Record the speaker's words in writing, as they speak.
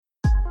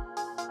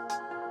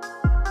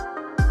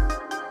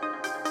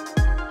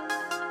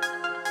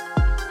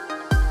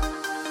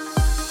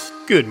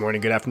Good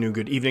morning, good afternoon,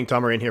 good evening.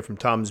 Tom Moran here from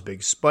Tom's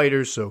Big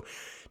Spiders. So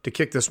to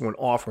kick this one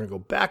off, we're going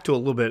to go back to a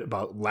little bit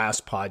about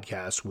last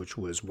podcast, which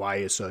was why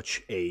is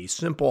such a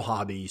simple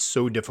hobby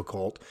so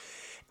difficult?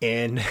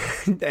 And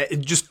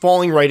just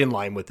falling right in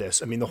line with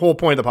this. I mean, the whole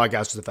point of the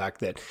podcast is the fact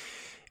that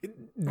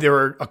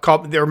there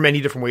are many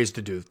different ways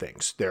to do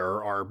things.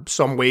 There are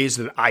some ways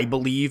that I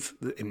believe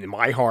in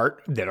my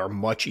heart that are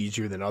much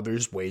easier than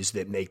others, ways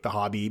that make the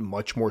hobby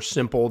much more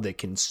simple, that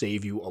can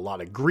save you a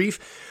lot of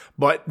grief.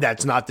 But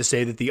that's not to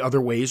say that the other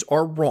ways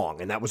are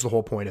wrong. And that was the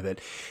whole point of it.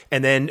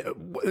 And then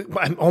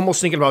I'm almost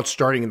thinking about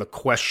starting in the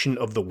question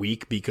of the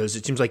week, because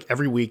it seems like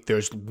every week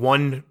there's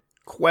one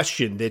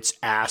question that's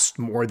asked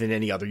more than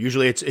any other.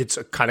 Usually it's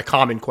a kind of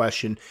common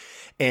question.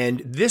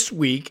 And this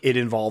week, it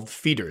involved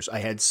feeders. I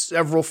had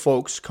several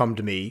folks come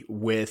to me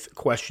with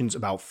questions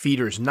about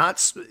feeders,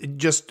 not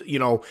just,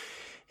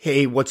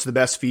 hey, what's the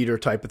best feeder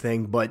type of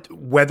thing, but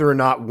whether or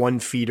not one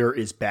feeder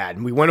is bad.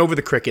 And we went over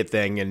the cricket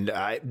thing, and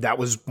that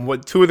was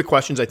two of the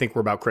questions I think were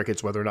about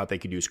crickets, whether or not they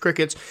could use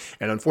crickets.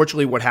 And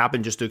unfortunately, what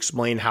happened, just to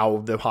explain how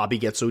the hobby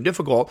gets so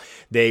difficult,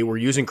 they were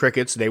using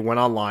crickets, they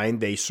went online,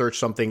 they searched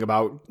something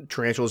about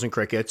tarantulas and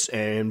crickets,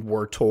 and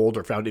were told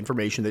or found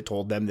information that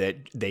told them that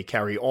they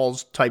carry all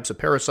types of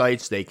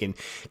parasites, they can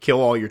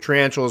kill all your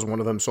tarantulas. One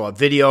of them saw a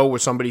video where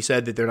somebody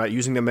said that they're not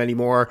using them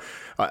anymore.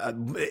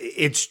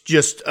 It's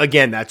just,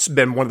 again, that's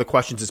been one of the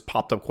questions that's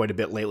popped up quite a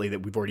bit lately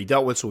that we've already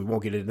dealt with, so we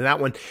won't get into that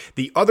one.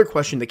 The other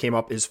question that came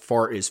up as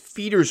far as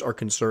feeders are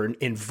concerned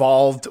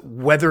involved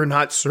whether or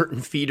not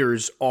certain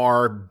feeders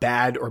are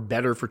bad or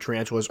better for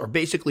tarantulas, or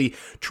basically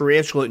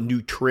tarantula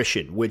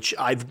nutrition, which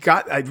I've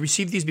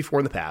received these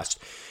before in the past.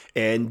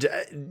 And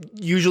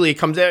usually it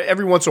comes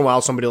every once in a while,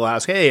 somebody will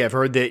ask, hey, I've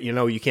heard that,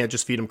 you can't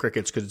just feed them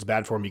crickets because it's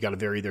bad for them. You got to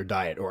vary their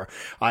diet. Or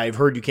I've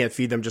heard you can't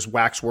feed them just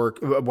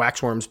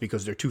waxworms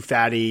because they're too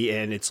fatty.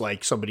 And it's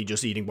like somebody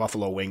just eating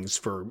buffalo wings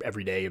for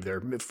every day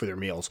for their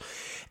meals.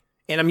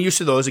 And I'm used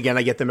to those. Again,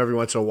 I get them every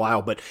once in a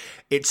while, but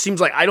it seems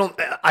like I don't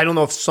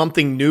know if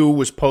something new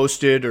was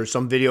posted or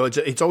some video.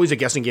 It's always a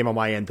guessing game on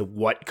my end to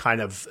what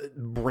kind of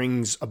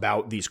brings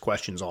about these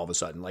questions all of a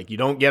sudden. Like, you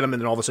don't get them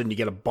and then all of a sudden you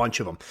get a bunch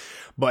of them.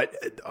 But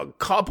a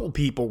couple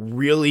people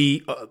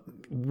really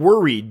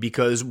worried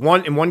because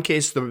in one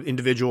case, the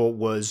individual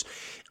was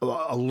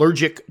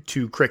allergic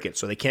to crickets,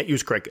 so they can't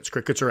use crickets.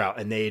 Crickets are out.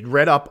 And they had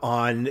read up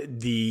on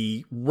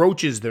the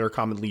roaches that are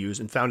commonly used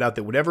and found out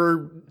that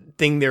whatever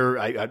thing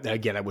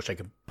I wish I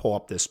could pull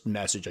up this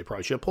message. I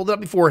probably should have pulled it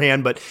up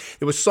beforehand, but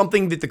there was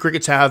something that the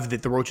crickets have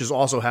that the roaches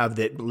also have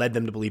that led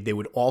them to believe they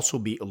would also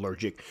be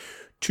allergic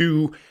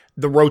to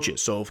the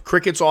roaches. So if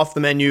crickets off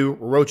the menu,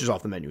 roaches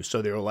off the menu.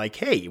 So they were like,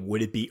 hey,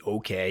 would it be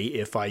okay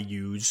if I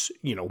use,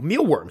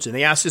 mealworms? And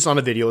they asked this on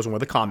a video as one of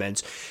the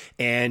comments.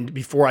 And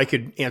before I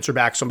could answer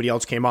back, somebody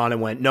else came on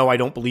and went, no, I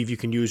don't believe you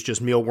can use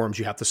just mealworms.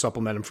 You have to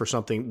supplement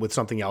them with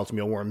something else.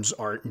 Mealworms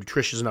aren't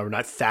nutritious enough, or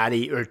not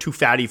fatty, or too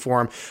fatty for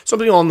them.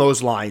 Something along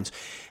those lines.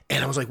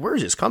 And I was like, where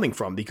is this coming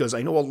from? Because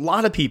I know a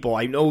lot of people,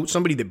 I know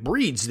somebody that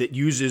breeds that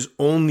uses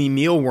only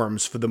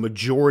mealworms for the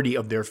majority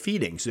of their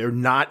feedings. They're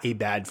not a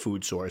bad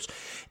food source.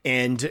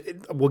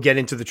 And we'll get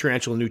into the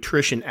tarantula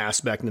nutrition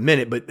aspect in a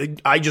minute, but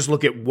I just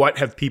look at what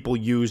have people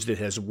used that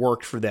has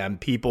worked for them.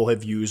 People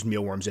have used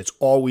mealworms. It's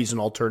always an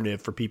alternative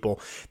for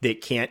people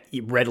that can't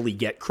readily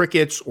get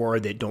crickets or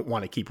that don't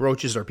want to keep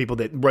roaches, or people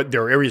that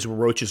there are areas where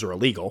roaches are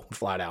illegal,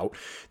 flat out.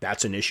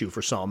 That's an issue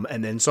for some.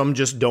 And then some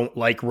just don't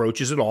like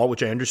roaches at all,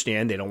 which I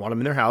understand. They don't want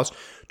them in their house.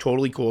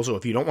 Totally cool. So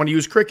if you don't want to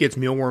use crickets,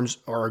 mealworms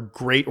are a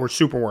great, or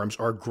superworms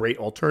are a great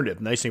alternative.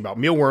 The nice thing about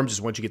mealworms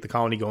is once you get the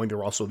colony going,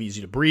 they're also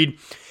easy to breed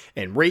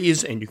and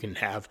raise, and you can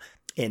have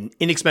an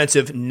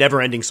inexpensive,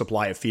 never-ending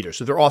supply of feeders.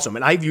 So they're awesome.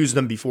 And I've used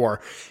them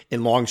before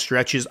in long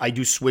stretches. I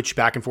do switch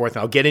back and forth,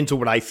 and I'll get into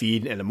what I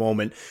feed in a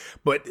moment.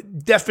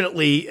 But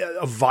definitely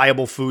a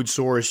viable food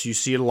source. You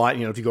see it a lot,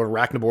 if you go to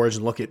Arachnivores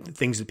and look at the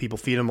things that people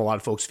feed them, a lot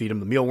of folks feed them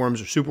the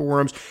mealworms or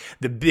superworms.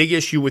 The big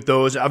issue with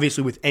those,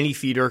 obviously with any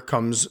feeder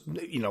comes,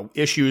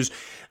 issues.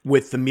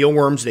 With the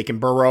mealworms, they can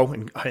burrow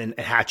and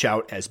hatch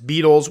out as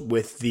beetles.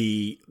 With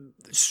the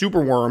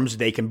superworms,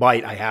 they can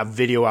bite. I have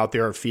video out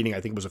there of feeding, I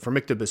think it was a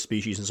Formictopus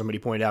species, and somebody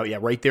pointed out, yeah,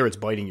 right there, it's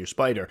biting your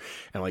spider.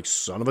 And I'm like,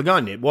 son of a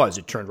gun, it was.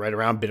 It turned right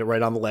around, bit it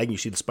right on the leg, and you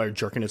see the spider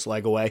jerking its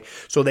leg away.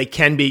 So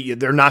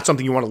they're not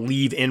something you want to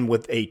leave in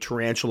with a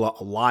tarantula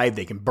alive.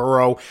 They can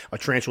burrow. A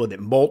tarantula that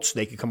molts,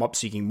 they can come up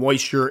seeking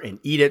moisture and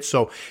eat it.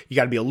 So you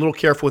got to be a little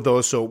careful with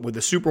those. So with the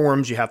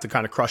superworms, you have to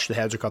kind of crush the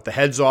heads or cut the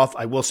heads off.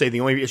 I will say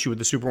the only issue with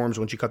the superworms,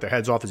 once you cut their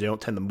heads off, is they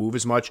don't tend to move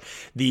as much.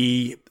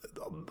 The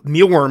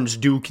mealworms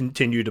do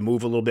continue to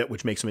move a little bit,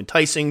 which makes them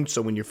enticing.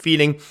 So when you're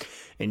feeding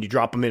and you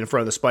drop them in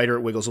front of the spider,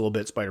 it wiggles a little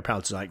bit, spider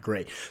pounces on it,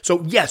 great.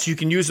 So yes, you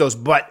can use those,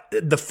 but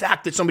the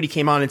fact that somebody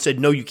came on and said,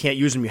 no, you can't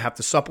use them, you have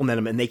to supplement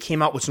them, and they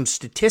came out with some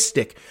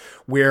statistic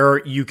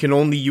where you can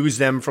only use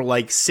them for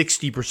like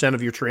 60%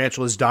 of your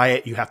tarantula's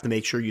diet. You have to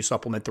make sure you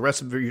supplement the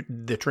rest of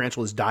the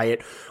tarantula's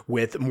diet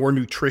with more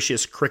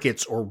nutritious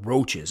crickets or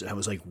roaches. And I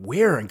was like,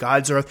 where in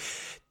God's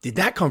earth? did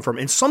that come from?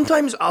 And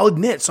sometimes I'll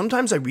admit,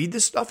 sometimes I read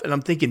this stuff and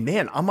I'm thinking,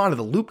 man, I'm out of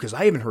the loop because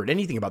I haven't heard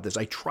anything about this.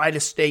 I try to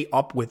stay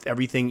up with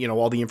everything,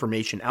 all the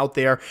information out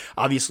there.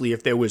 Obviously,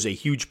 if there was a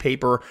huge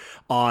paper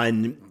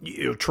on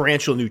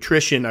tarantula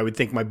nutrition, I would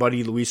think my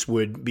buddy Luis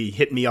would be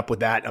hitting me up with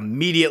that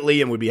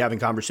immediately and would be having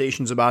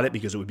conversations about it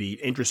because it would be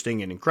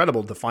interesting and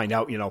incredible to find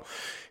out,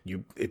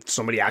 if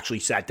somebody actually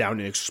sat down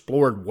and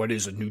explored what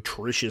is a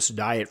nutritious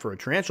diet for a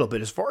tarantula.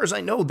 But as far as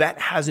I know, that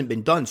hasn't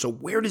been done. So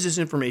where does this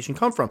information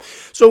come from?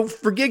 So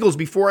for giggles,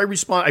 before I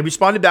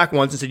responded back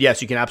once and said,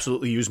 yes, you can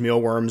absolutely use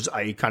mealworms.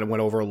 I kind of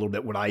went over a little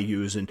bit what I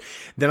use. And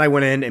then I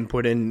went in and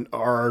put in,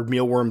 are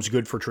mealworms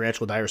good for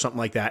tarantula diet or something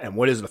like that? And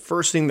what is the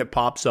first thing that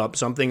pops up?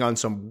 Something on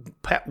some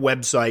pet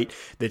website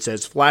that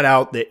says flat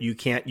out that you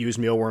can't use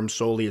mealworms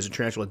solely as a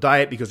tarantula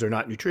diet because they're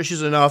not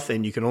nutritious enough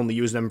and you can only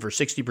use them for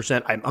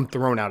 60%. I'm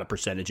throwing out a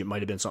percentage. It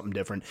might have been something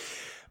different.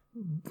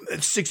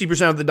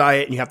 60% of the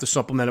diet, and you have to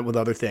supplement it with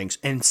other things.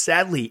 And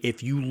sadly,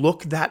 if you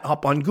look that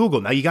up on Google,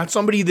 now you got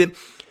somebody that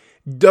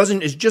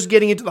is just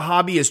getting into the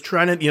hobby, is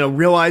trying to,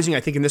 realizing,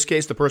 I think in this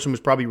case, the person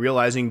was probably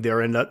realizing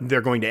they're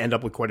going to end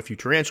up with quite a few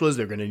tarantulas.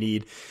 They're going to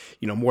need,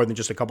 more than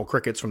just a couple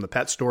crickets from the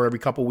pet store every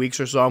couple weeks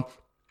or so.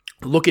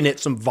 Looking at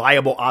some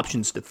viable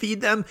options to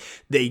feed them.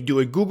 They do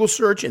a Google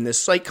search and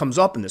this site comes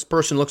up and this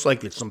person looks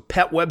like it's some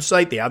pet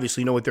website. They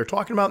obviously know what they're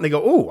talking about and they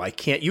go, oh, I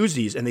can't use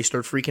these. And they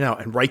start freaking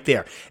out. And right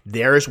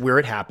there's where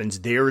it happens.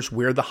 There's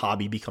where the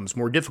hobby becomes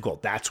more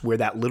difficult. That's where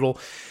that little,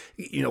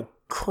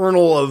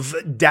 kernel of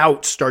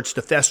doubt starts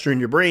to fester in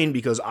your brain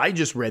because I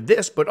just read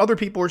this, but other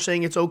people are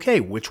saying it's okay.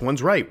 Which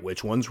one's right?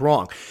 Which one's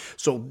wrong?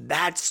 So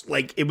that's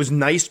it was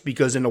nice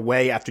because in a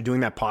way, after doing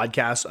that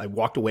podcast, I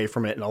walked away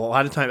from it. And a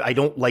lot of times I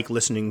don't like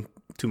listening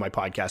to my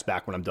podcast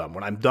back when I'm done.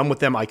 When I'm done with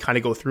them, I kind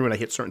of go through and I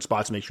hit certain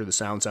spots to make sure the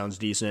sound sounds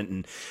decent.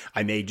 And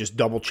I may just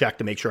double check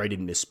to make sure I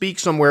didn't misspeak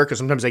somewhere because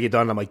sometimes I get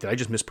done and I'm like, did I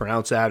just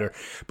mispronounce that?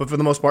 But for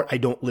the most part, I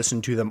don't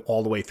listen to them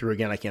all the way through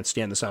again. I can't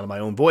stand the sound of my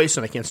own voice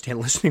and I can't stand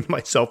listening to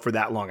myself for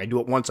that long. I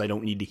do it once. I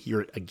don't need to hear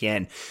it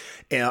again.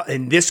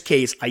 In this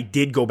case, I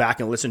did go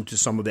back and listen to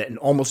some of it and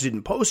almost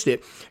didn't post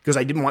it because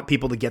I didn't want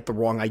people to get the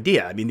wrong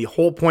idea. I mean, the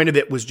whole point of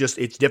it was just,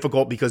 it's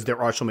difficult because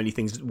there are so many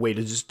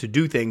ways to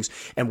do things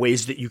and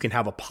ways that you can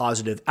have a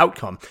positive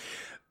outcome.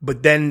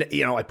 But then,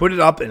 I put it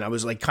up and I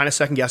was kind of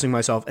second guessing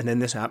myself. And then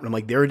this happened. I'm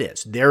like, there it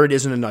is. There it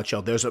is in a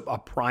nutshell. There's a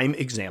prime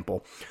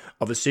example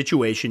of a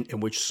situation in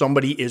which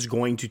somebody is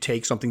going to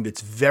take something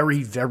that's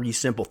very, very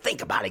simple.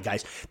 Think about it,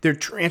 guys. They're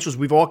tarantulas.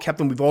 We've all kept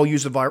them. We've all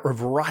used a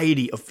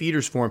variety of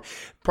feeders for them.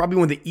 Probably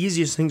one of the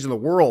easiest things in the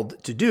world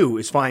to do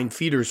is find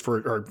feeders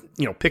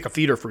pick a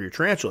feeder for your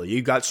tarantula.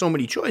 You've got so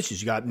many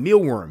choices. You got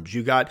mealworms.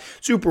 You got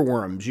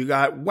superworms. You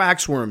got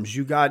waxworms.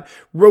 You got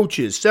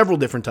roaches, several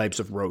different types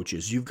of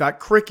roaches. You've got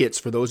crickets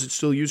for those that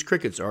still use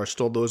crickets. There are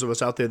still those of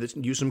us out there that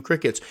use some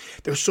crickets.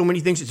 There's so many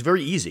things. It's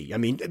very easy. I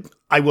mean,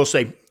 I will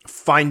say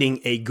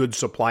finding a good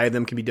supply of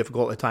them can be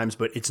difficult at times,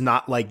 but it's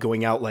not like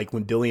going out like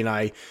when Billy and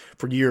I,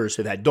 for years,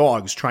 have had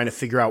dogs, trying to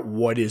figure out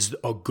what is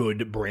a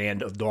good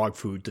brand of dog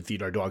food to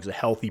feed our dogs, a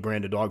healthy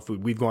brand of dog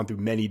food. We've gone through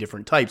many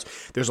different types.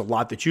 There's a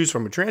lot to choose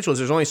from with tarantulas.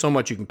 There's only so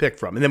much you can pick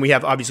from. And then we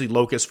have, obviously,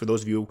 locusts for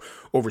those of you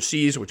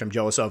overseas, which I'm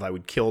jealous of. I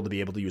would kill to be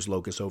able to use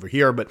locusts over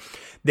here, but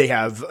they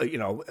have,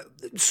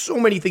 so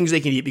many things they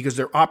can eat because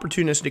they're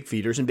opportunistic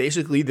feeders, and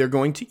basically they're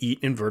going to eat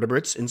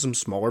invertebrates and some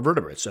smaller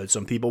vertebrates. So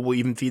some people will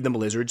even feed them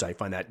lizards. I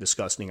find that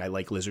disgusting. I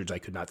like lizards. I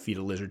could not feed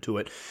a lizard to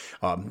it.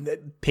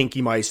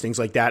 Pinky mice, things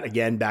like that.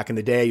 Again, back in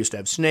the day, I used to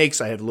have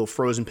snakes. I had little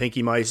frozen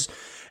pinky mice,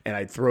 and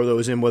I'd throw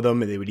those in with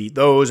them, and they would eat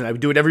those. And I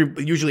would do it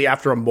usually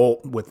after a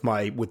molt with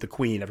the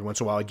queen. Every once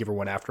in a while, I'd give her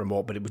one after a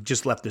molt, but it would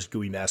just left this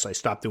gooey mess. I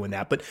stopped doing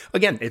that. But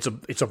again,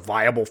 it's a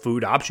viable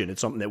food option.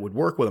 It's something that would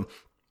work with them.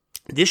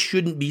 This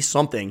shouldn't be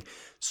something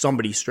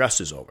somebody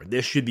stresses over.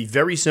 This should be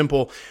very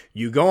simple.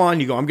 You go, I'm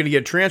going to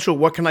get a tarantula.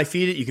 What can I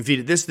feed it? You can feed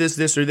it this,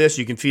 or this.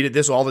 You can feed it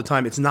this all the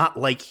time. It's not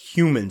like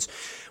humans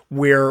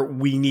where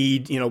we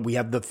need, we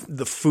have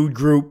the food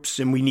groups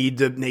and we need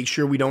to make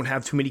sure we don't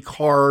have too many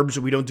carbs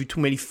or we don't do too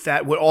many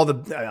fat.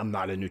 I'm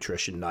not a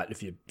nutrition nut.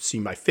 If you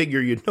see my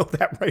figure, you'd know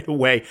that right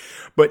away.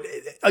 But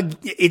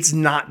it's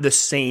not the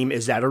same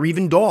as that, or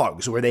even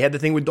dogs, where they had the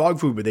thing with dog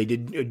food, where they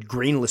did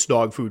grainless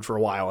dog food for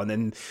a while. And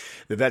then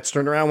the vets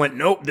turned around and went,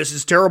 nope, this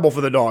is terrible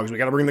for the dogs. We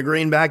got to bring the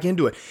grain back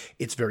into it.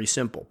 It's very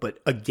simple. But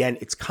again,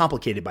 it's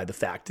complicated by the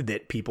fact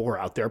that people are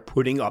out there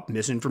putting up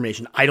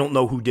misinformation. I don't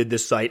know who did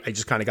this site. I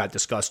just kind of got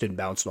disgusted and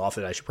bounced off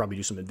it. I should probably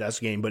do some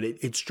investigating, but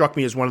it struck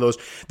me as one of those.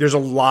 There's a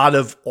lot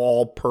of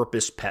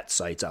all-purpose pet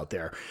sites out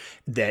there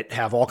that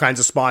have all kinds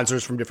of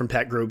sponsors from different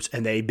pet groups,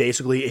 and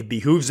it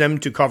behooves them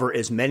to cover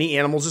as many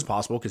animals as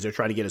possible because they're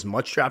trying to get as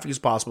much traffic as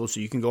possible. So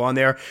you can go on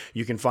there,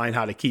 you can find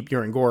how to keep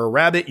your Angora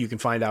rabbit, you can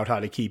find out how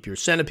to keep your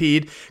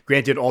centipede.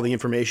 Granted, all the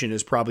information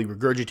is probably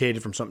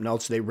regurgitated from something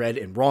else they read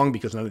and wrong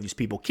because none of these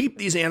people keep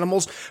these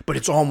animals, but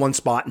it's all in one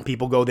spot, and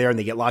people go there and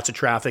they get lots of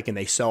traffic, and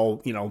they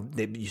sell,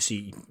 you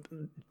see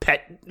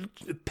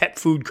pet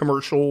food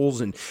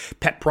commercials and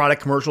pet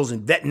product commercials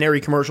and veterinary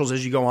commercials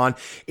as you go on.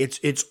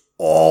 It's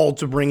all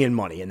to bring in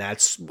money. And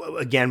that's,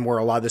 again, where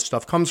a lot of this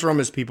stuff comes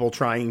from, is people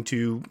trying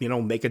to,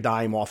 make a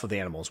dime off of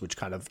animals, which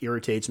kind of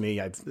irritates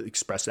me. I've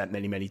expressed that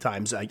many, many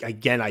times. I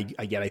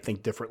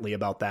think differently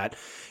about that.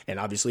 And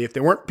obviously, if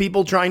there weren't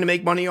people trying to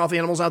make money off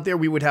animals out there,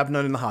 we would have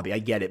none in the hobby. I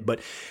get it. But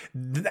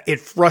it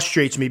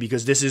frustrates me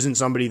because this isn't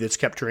somebody that's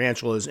kept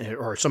tarantulas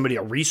or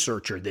a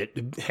researcher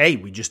that, hey,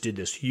 we just did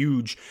this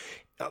huge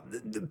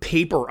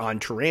paper on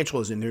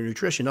tarantulas and their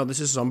nutrition. No, this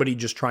is somebody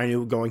just trying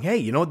to going,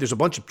 hey, there's a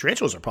bunch of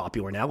tarantulas are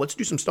popular now. Let's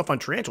do some stuff on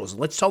tarantulas and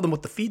let's tell them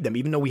what to feed them,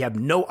 even though we have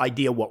no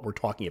idea what we're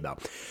talking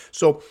about.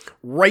 So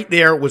right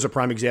there was a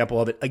prime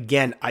example of it.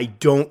 Again, I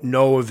don't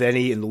know of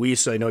any, and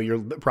Luis, I know you're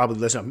probably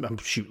listening. I'm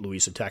shoot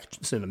Luis a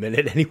text in a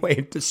minute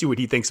anyway to see what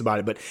he thinks about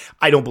it, but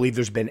I don't believe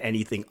there's been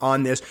anything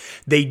on this.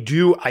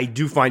 I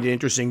do find it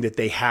interesting that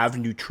they have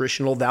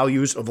nutritional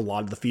values of a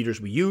lot of the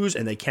feeders we use,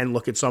 and they can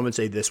look at some and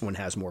say this one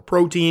has more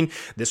protein,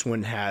 this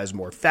one has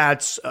more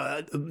fats.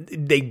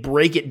 They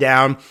break it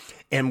down.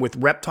 And with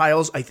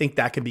reptiles, I think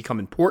that can become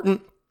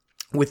important.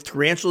 With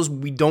tarantulas,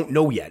 we don't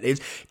know yet.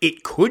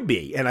 It could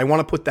be, and I want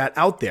to put that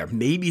out there.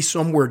 Maybe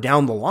somewhere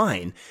down the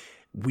line,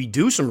 we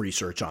do some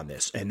research on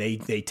this, and they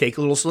take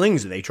little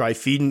slings and they try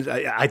feeding.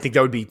 I think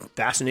that would be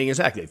fascinating as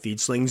heck. They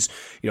feed slings.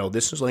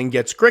 This sling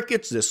gets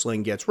crickets, this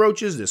sling gets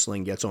roaches, this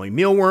sling gets only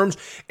mealworms,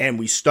 and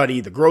we study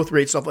the growth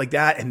rate, stuff like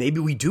that. And maybe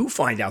we do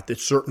find out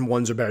that certain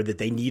ones are better, that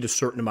they need a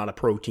certain amount of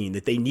protein,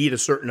 that they need a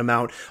certain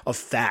amount of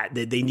fat,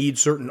 that they need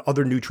certain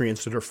other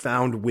nutrients that are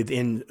found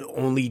within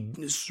only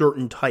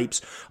certain types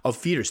of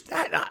feeders.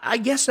 That, I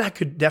guess that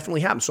could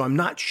definitely happen. So I'm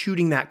not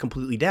shooting that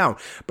completely down,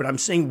 but I'm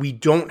saying we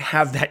don't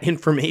have that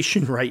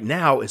information right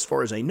now, as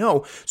far as I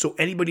know. So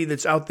anybody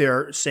that's out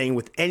there saying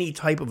with any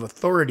type of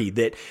authority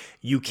that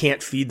you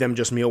can't feed them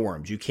just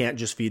mealworms, you can't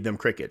just feed them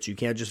crickets, you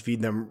can't just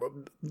feed them,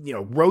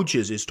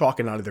 roaches, is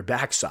talking out of their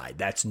backside.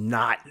 That's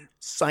not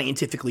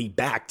scientifically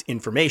backed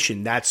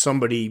information. That's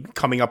somebody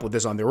coming up with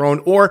this on their own.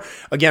 Or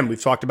again,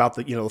 we've talked about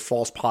the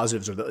false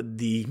positives, or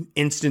the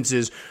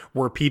instances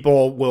where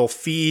people will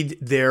feed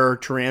their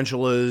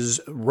tarantulas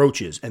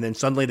roaches, and then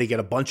suddenly they get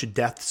a bunch of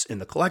deaths in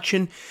the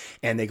collection,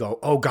 and they go,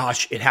 oh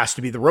gosh, it has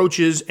to be the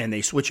roaches, and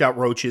they switch out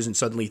roaches, and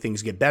suddenly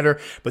things get better.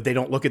 But they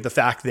don't look at the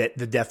fact that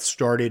the death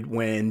started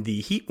when the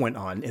heat went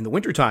on in the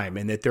wintertime,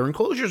 and that their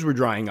enclosures were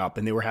drying up,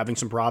 and they were having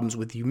some problems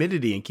with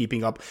humidity and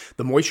keeping up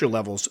the moisture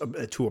levels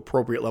to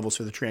appropriate levels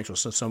for the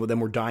tarantulas. So some of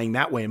them were dying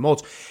that way in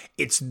molts.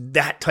 It's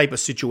that type of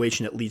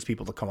situation that leads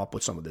people to come up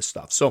with some of this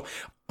stuff. So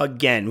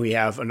again, we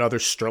have another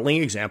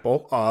sterling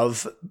example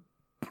of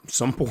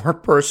some poor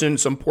person,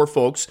 some poor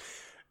folks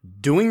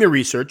doing their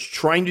research,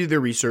 trying to do their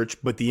research,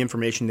 but the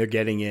information they're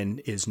getting in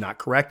is not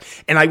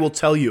correct. And I will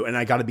tell you, and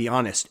I got to be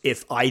honest,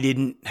 if I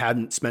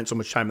hadn't spent so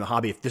much time in the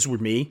hobby, if this were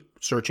me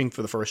searching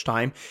for the first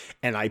time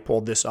and I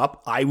pulled this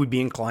up, I would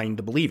be inclined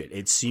to believe it.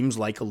 It seems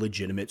like a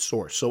legitimate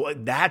source. So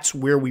that's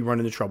where we run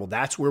into trouble.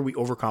 That's where we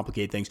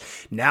overcomplicate things.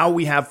 Now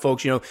we have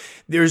folks,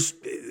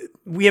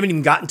 we haven't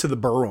even gotten to the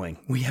burrowing.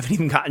 We haven't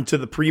even gotten to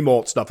the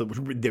pre-molt stuff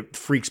that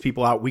freaks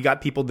people out. We got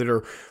people that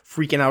are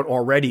freaking out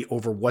already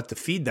over what to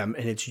feed them,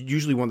 and it's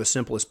usually one of the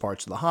simplest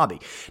parts of the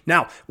hobby.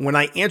 Now, when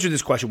I answered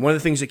this question, one of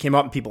the things that came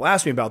up and people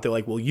asked me about, they're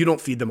like, well, you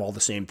don't feed them all the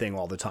same thing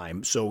all the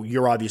time, so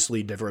you're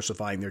obviously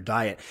diversifying their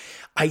diet.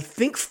 I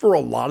think for a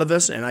lot of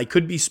us, and I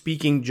could be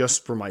speaking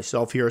just for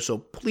myself here, so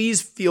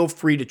please feel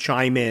free to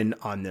chime in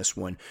on this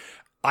one.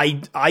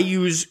 I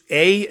use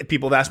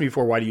people have asked me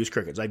before, why do you use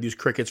crickets? I've used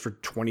crickets for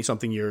 20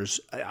 something years.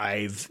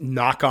 I've,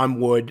 knock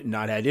on wood,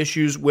 not had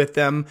issues with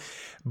them.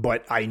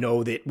 But I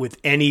know that with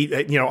any,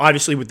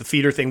 obviously with the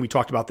feeder thing, we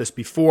talked about this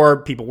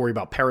before. People worry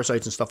about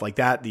parasites and stuff like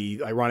that.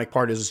 The ironic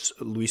part is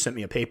Luis sent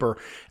me a paper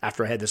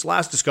after I had this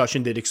last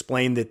discussion that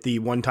explained that the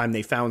one time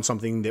they found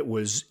something that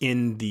was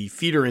in the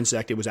feeder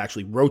insect, it was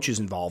actually roaches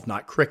involved,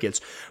 not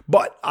crickets.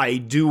 But I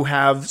do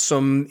have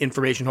some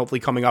information hopefully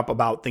coming up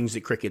about things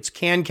that crickets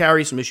can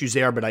carry, some issues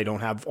there, but I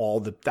don't have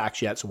all the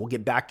facts yet. So we'll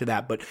get back to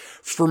that. But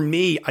for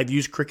me, I've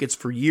used crickets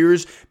for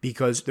years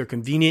because they're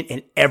convenient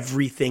and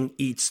everything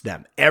eats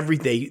them.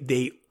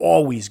 They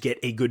always get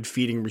a good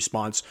feeding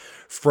response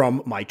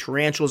from my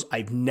tarantulas.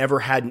 I've never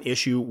had an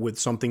issue with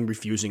something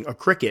refusing a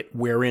cricket,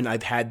 wherein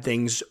I've had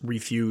things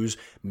refuse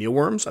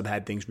mealworms. I've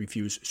had things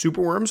refuse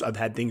superworms. I've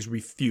had things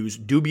refuse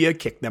dubia,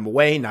 kick them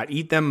away, not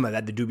eat them. I've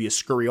had the dubia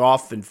scurry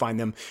off and find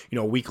them,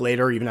 a week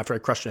later, even after I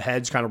crushed the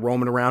heads, kind of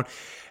roaming around.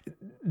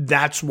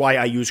 That's why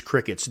I use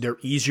crickets. They're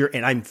easier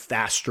and I'm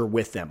faster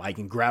with them. I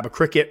can grab a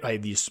cricket. I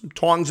have these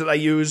tongs that I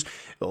use,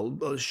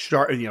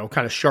 sharp,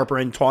 kind of sharper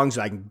end tongs.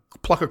 I can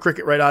pluck a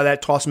cricket right out of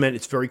that, toss them in.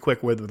 It's very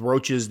quick. With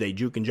roaches, they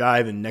juke and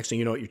jive, and next thing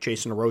you know, you're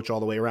chasing a roach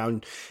all the way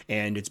around,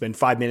 and it's been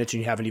 5 minutes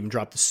and you haven't even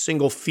dropped a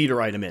single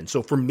feeder item in.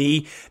 So for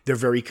me, they're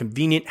very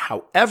convenient.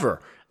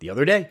 However, the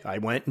other day, I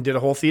went and did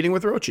a whole feeding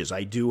with roaches.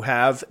 I do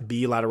have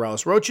B.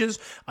 lateralis roaches.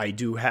 I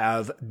do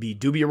have B.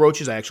 dubia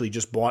roaches. I actually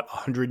just bought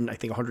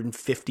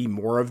 150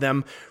 more of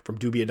them from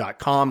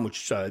dubia.com,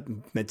 which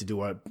meant to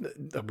do a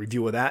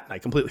review of that. I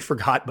completely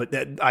forgot, but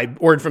I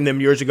ordered from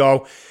them years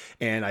ago,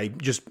 and I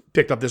just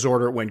picked up this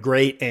order. It went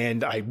great,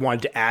 and I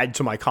wanted to add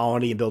to my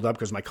colony and build up,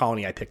 because my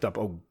colony I picked up,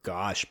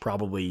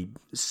 probably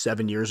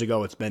 7 years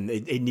ago.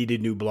 It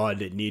needed new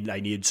blood. I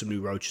needed some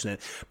new roaches in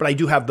it. But I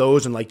do have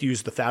those, and like to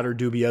use the fatter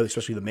dubia,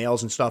 especially the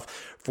males and stuff,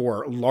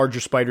 for larger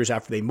spiders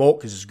after they molt,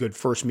 because it's a good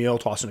first meal,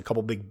 tossing a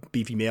couple big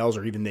beefy males,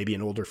 or even maybe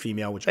an older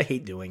female, which I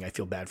hate doing. I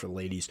feel bad for the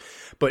ladies.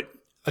 But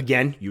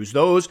again, use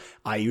those.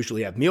 I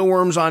usually have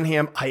mealworms on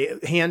hand.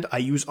 I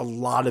use a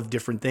lot of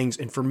different things.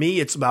 And for me,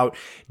 it's about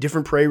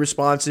different prey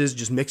responses,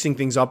 just mixing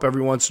things up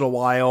every once in a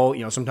while.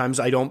 Sometimes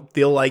I don't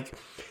feel like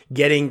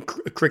getting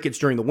crickets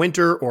during the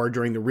winter or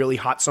during the really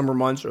hot summer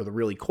months or the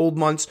really cold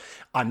months.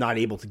 I'm not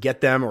able to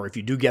get them, or if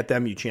you do get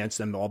them, you chance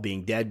them all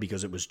being dead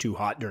because it was too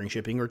hot during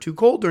shipping or too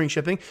cold during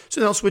shipping. So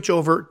then I'll switch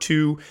over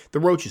to the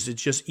roaches.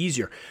 It's just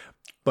easier.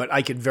 But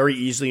I could very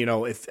easily,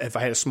 if I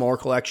had a smaller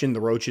collection,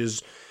 the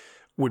roaches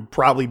would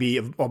probably be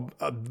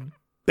a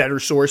better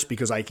source,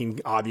 because I can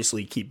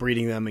obviously keep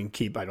breeding them and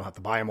I don't have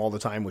to buy them all the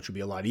time, which would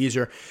be a lot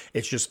easier.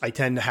 It's just, I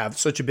tend to have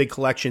such a big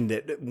collection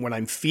that when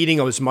I'm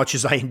feeding, as much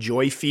as I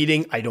enjoy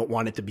feeding, I don't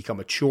want it to become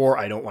a chore.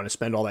 I don't want to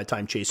spend all that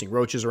time chasing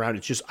roaches around.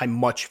 It's just, I'm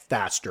much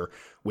faster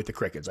with the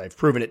crickets. I've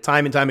proven it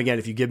time and time again.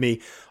 If you give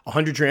me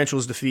 100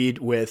 tarantulas to feed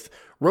with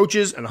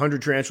roaches and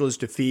 100 tarantulas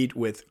to feed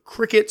with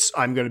crickets,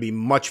 I'm going to be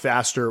much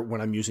faster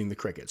when I'm using the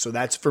crickets. So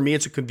that's, for me,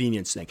 it's a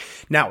convenience thing.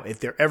 Now,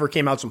 if there ever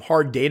came out some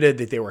hard data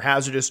that they were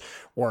hazardous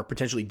or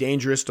potentially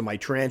dangerous to my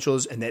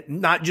tarantulas, and that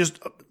not just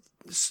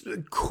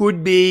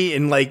could be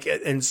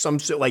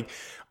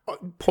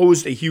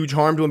posed a huge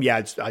harm to them,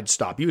 I'd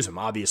stop using them,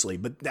 obviously.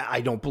 But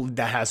I don't believe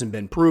that hasn't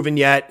been proven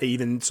yet.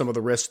 Even some of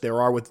the risks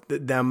there are with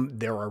them,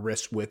 there are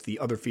risks with the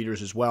other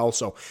feeders as well.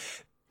 So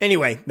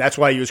anyway, that's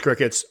why I use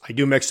crickets. I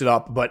do mix it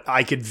up, but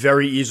I could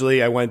very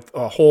easily, I went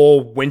a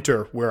whole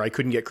winter where I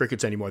couldn't get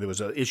crickets anymore. There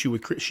was an issue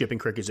with shipping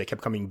crickets. They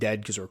kept coming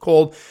dead because they were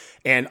cold.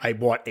 And I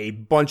bought a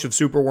bunch of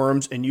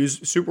superworms and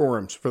used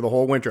superworms for the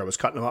whole winter. I was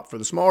cutting them up for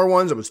the smaller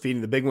ones. I was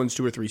feeding the big ones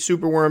 2 or 3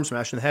 superworms,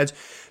 smashing the heads.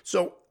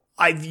 So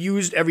I've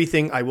used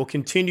everything. I will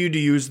continue to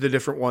use the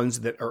different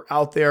ones that are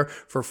out there.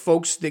 For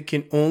folks that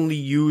can only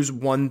use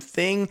one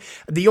thing,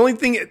 the only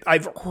thing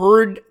I've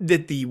heard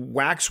that the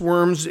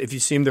waxworms, if you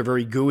see them, they're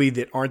very gooey,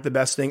 that aren't the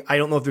best thing. I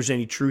don't know if there's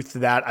any truth to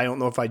that. I don't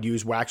know if I'd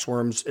use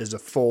waxworms as a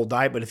full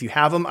diet, but if you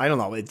have them, I don't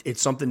know.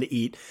 It's something to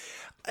eat.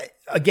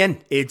 Again,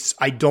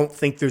 I don't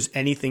think there's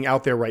anything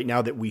out there right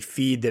now that we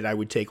feed that I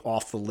would take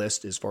off the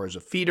list as far as a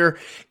feeder,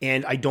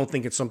 and I don't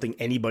think it's something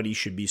anybody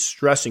should be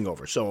stressing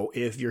over. So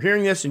if you're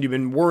hearing this and you've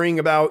been worrying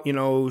about,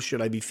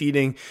 should I be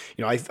feeding,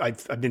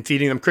 I've been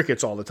feeding them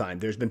crickets all the time.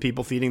 There's been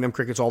people feeding them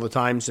crickets all the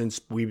time since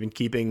we've been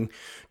keeping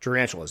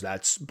tarantulas.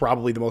 That's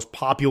probably the most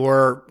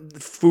popular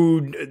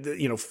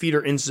food,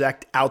 feeder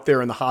insect out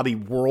there in the hobby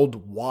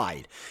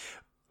worldwide.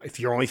 If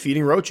you're only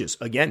feeding roaches,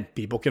 again,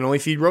 people can only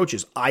feed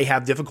roaches. I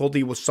have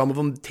difficulty with some of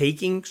them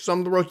taking some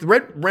of the roaches.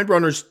 Red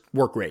runners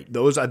work great.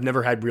 Those I've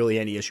never had really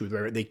any issue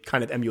with. They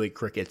kind of emulate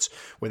crickets,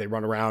 where they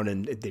run around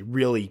and they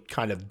really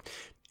kind of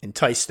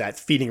entice that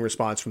feeding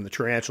response from the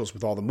tarantulas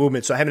with all the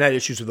movement. So I haven't had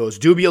issues with those.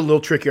 Dubia, a little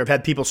trickier. I've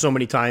had people so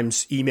many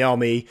times email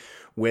me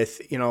with,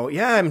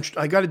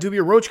 I got a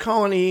dubia roach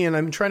colony and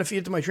I'm trying to feed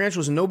it to my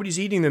tarantulas and nobody's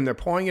eating them. They're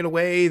pawing it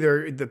away.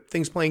 The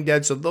thing's playing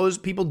dead. So those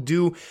people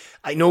do,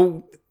 I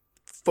know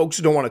folks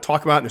who don't want to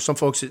talk about it, and there's some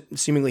folks that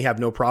seemingly have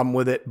no problem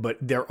with it, but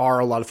there are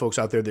a lot of folks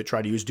out there that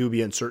try to use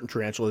dubia, and certain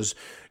tarantulas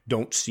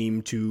don't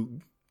seem to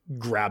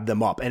grab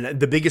them up. And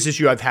the biggest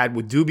issue I've had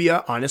with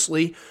dubia,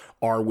 honestly,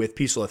 are with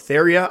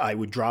Poecilotheria. I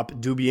would drop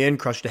dubia in,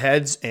 crush the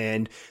heads,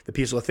 and the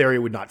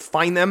Poecilotheria would not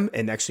find them.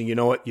 And next thing you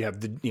know it, you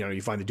have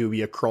you find the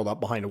dubia curled up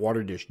behind a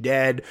water dish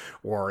dead,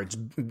 or it's,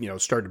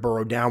 started to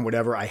burrow down,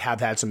 whatever. I have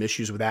had some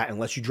issues with that.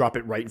 Unless you drop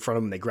it right in front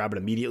of them, they grab it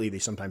immediately. They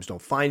sometimes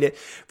don't find it.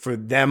 For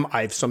them,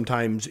 I've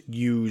sometimes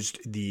used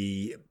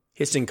the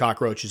hissing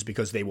cockroaches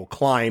because they will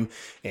climb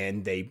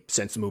and they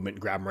sense the movement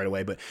and grab them right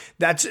away. But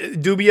that's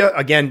dubia.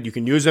 Again, you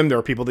can use them. There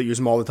are people that use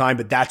them all the time,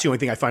 but that's the only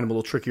thing I find them a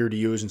little trickier to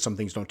use, and some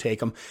things don't take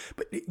them.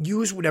 But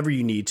use whatever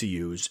you need to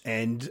use.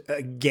 And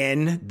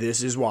again,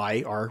 this is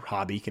why our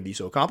hobby can be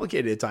so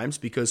complicated at times,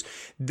 because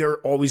they're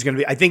always going to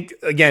be, I think,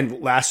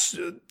 again, last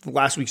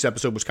week's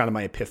episode was kind of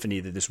my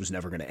epiphany that this was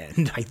never going to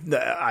end.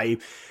 I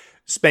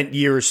spent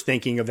years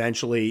thinking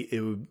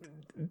eventually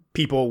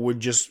people would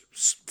just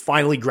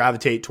finally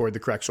gravitate toward the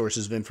correct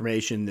sources of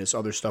information. This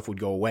other stuff would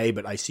go away,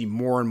 but I see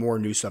more and more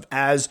new stuff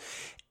as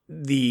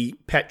the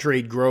pet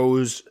trade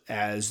grows,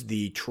 as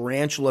the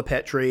tarantula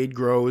pet trade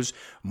grows.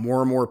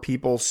 More and more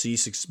people see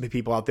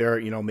people out there,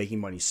 making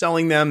money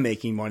selling them,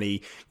 making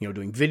money,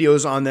 doing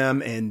videos on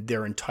them, and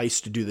they're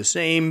enticed to do the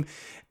same.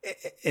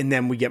 And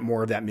then we get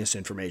more of that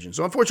misinformation.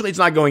 So unfortunately, it's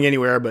not going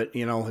anywhere, but,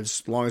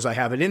 as long as I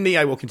have it in me,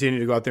 I will continue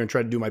to go out there and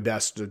try to do my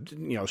best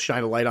to,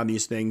 shine a light on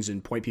these things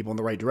and point people in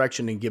the right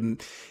direction and give them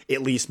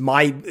at least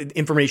my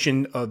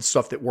information of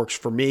stuff that works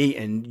for me.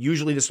 And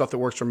usually the stuff that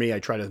works for me, I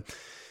try to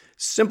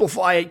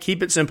simplify it,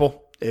 keep it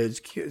simple,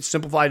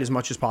 simplify it as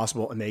much as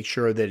possible, and make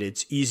sure that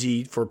it's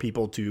easy for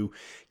people to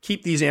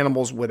keep these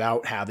animals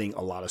without having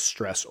a lot of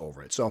stress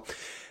over it. So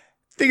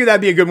figured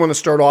that'd be a good one to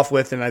start off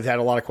with, and I've had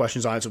a lot of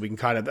questions on it, so we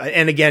can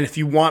and again, if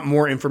you want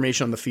more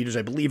information on the feeders,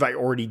 I believe I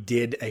already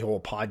did a whole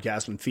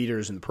podcast on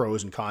feeders and the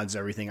pros and cons and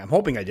everything. I'm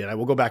hoping I did. I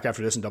will go back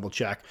after this and double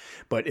check,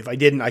 but if I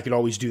didn't, I could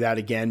always do that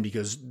again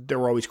because there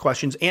were always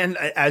questions, and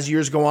as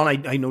years go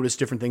on, I noticed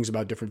different things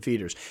about different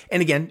feeders.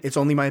 And again, it's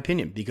only my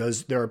opinion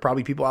because there are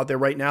probably people out there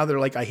right now that are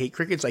like, I hate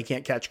crickets, I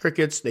can't catch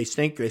crickets, they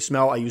stink, they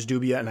smell, I use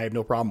Dubia, and I have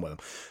no problem with them.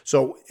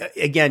 So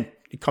again,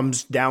 it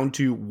comes down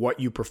to what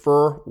you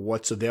prefer,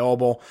 what's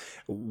available,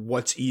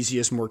 what's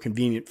easiest, more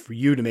convenient for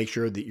you to make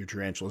sure that your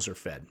tarantulas are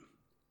fed.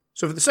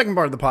 So for the second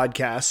part of the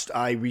podcast,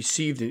 I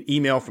received an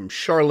email from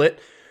Charlotte,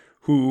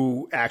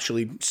 who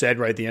actually said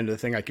right at the end of the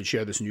thing I could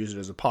share this and use it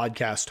as a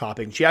podcast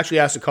topic. She actually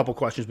asked a couple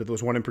questions, but there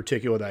was one in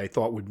particular that I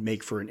thought would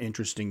make for an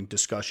interesting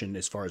discussion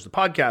as far as the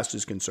podcast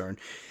is concerned.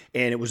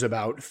 And it was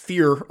about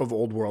fear of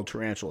old world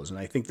tarantulas. And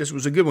I think this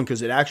was a good one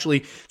because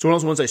it's one of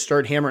those ones I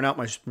started hammering out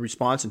my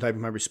response and typing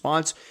my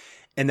response.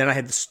 And then I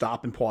had to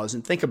stop and pause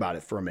and think about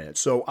it for a minute.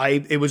 So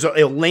it was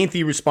a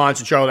lengthy response.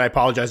 And Charlotte, I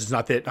apologize. It's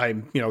not that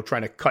I'm,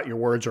 trying to cut your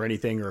words or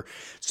anything or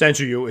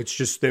censor you. It's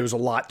just there was a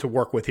lot to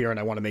work with here, and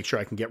I want to make sure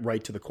I can get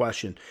right to the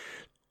question.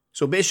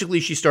 So basically,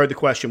 she started the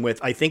question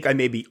with, I think I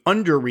may be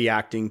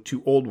underreacting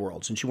to old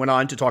worlds. And she went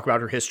on to talk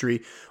about her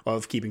history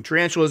of keeping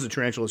tarantulas, the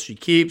tarantulas she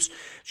keeps.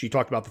 She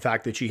talked about the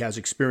fact that she has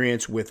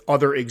experience with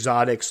other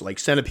exotics like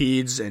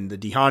centipedes and the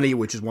Dihani,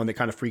 which is one that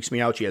kind of freaks me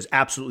out. She has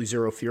absolutely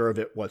zero fear of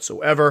it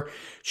whatsoever.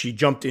 She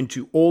jumped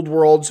into old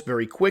worlds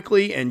very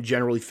quickly and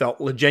genuinely felt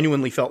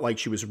like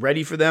she was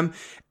ready for them.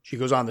 She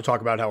goes on to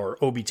talk about how her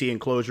OBT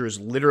enclosure is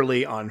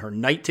literally on her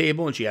night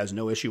table, and she has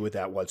no issue with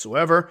that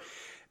whatsoever.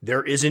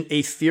 There isn't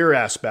a fear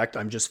aspect.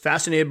 I'm just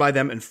fascinated by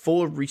them and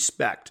full of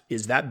respect.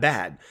 Is that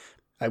bad?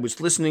 I was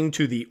listening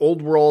to the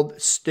Old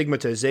World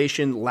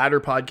Stigmatization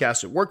Ladder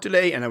podcast at work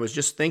today, and I was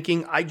just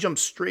thinking I jumped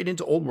straight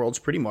into old worlds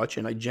pretty much,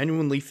 and I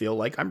genuinely feel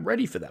like I'm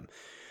ready for them.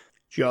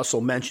 She also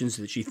mentions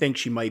that she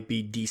thinks she might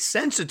be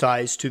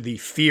desensitized to the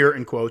fear,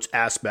 in quotes,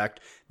 aspect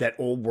that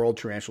old world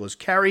tarantulas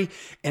carry,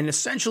 and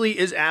essentially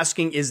is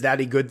asking, is that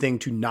a good thing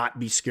to not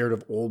be scared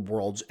of old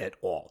worlds at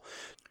all?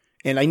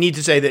 And I need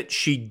to say that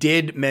she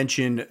did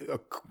mention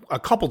a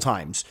couple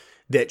times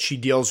that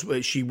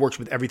she works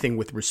with everything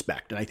with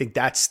respect. And I think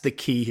that's the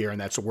key here,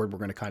 and that's a word we're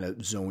going to kind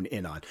of zone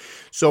in on.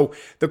 So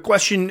the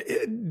question,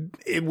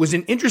 it was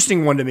an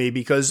interesting one to me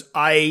because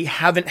I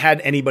haven't had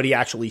anybody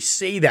actually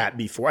say that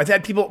before. I've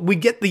had people, we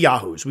get the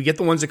yahoos, we get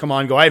the ones that come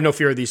on and go, I have no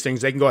fear of these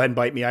things, they can go ahead and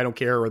bite me, I don't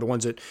care, or the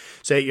ones that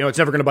say, it's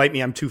never going to bite me,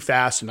 I'm too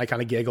fast, and I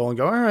kind of giggle and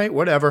go, all right,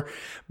 whatever.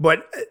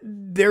 But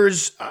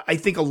there's, I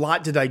think, a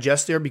lot to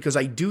digest there because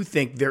I do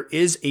think there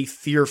is a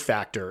fear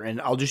factor, and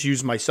I'll just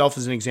use myself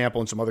as an example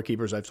and some other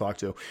keepers I've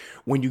talked to.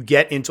 When you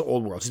get into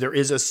old worlds, there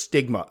is a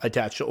stigma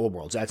attached to old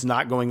worlds. That's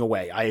not going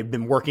away. I have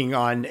been working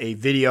on a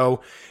video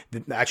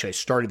that actually I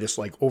started this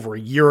like over a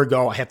year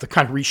ago. I have to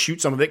kind of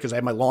reshoot some of it because I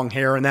had my long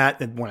hair and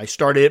that when I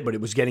started it, but it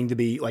was getting to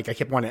be like I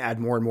kept wanting to add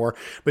more and more.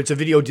 But it's a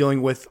video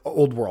dealing with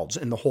old worlds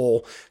and the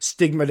whole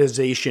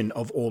stigmatization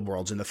of old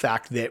worlds and the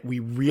fact that we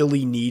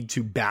really need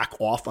to back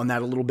off on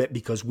that a little bit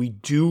because we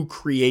do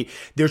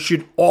there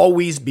should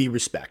always be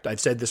respect. I've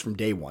said this from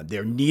day one.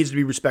 There needs to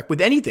be respect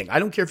with anything. I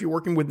don't care if you're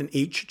working with an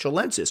H.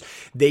 chilensis.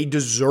 They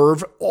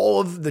deserve, all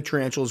of the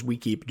tarantulas we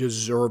keep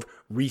deserve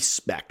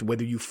respect,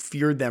 whether you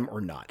fear them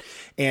or not.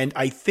 And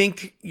I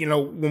think,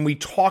 when we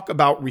talk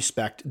about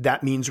respect,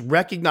 that means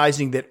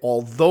recognizing that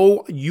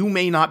although you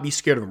may not be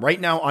scared of them, right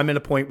now I'm at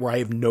a point where I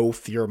have no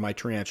fear of my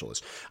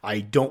tarantulas. I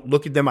don't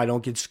look at them. I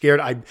don't get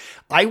scared.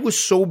 I was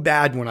so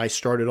bad when I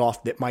started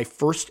off that my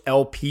first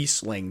LP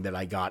sling that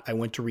I got, I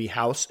went to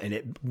rehouse and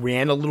it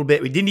ran a little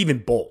bit. It didn't even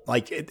bolt.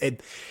 Like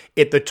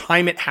at the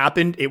time it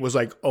happened, it was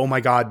like, oh my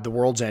God, the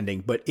world's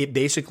ending. But it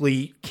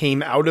basically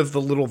came out of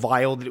the little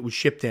vial that it was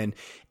shipped in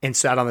and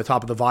sat on the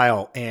top of the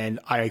vial, and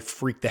I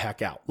freaked the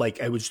heck out.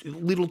 Like, I was a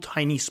little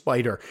tiny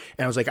spider,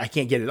 and I was like, I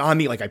can't get it on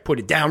me. Like, I put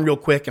it down real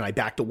quick, and I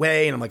backed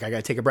away, and I'm like, I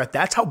gotta take a breath.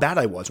 That's how bad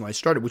I was when I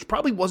started, which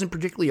probably wasn't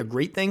particularly a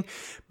great thing,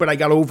 but I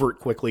got over it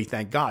quickly,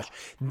 thank gosh.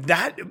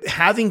 That,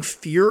 having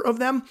fear of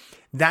them,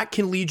 that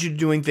can lead you to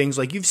doing things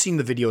like, you've seen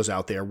the videos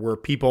out there where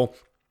people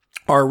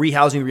are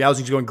rehousing. The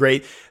rehousing is going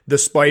great. The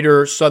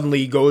spider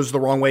suddenly goes the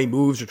wrong way,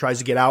 moves or tries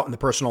to get out, and the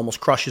person almost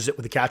crushes it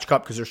with a catch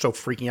cup because they're so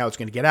freaking out it's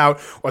going to get out.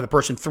 Or the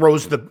person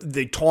throws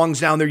the tongs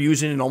down they're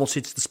using and almost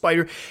hits the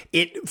spider.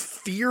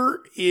 Fear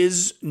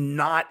is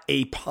not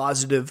a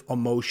positive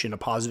emotion, a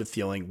positive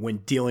feeling when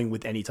dealing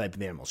with any type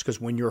of animals.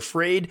 Because when you're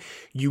afraid,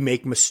 you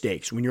make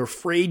mistakes. When you're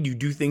afraid, you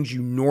do things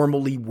you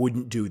normally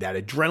wouldn't do. That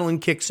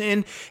adrenaline kicks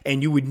in,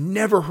 and you would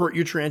never hurt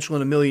your tarantula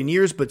in a million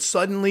years, but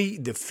suddenly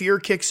the fear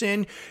kicks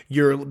in.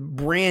 Your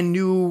brand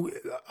new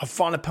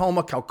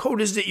Aphanopelma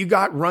calcotus that you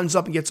got runs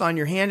up and gets on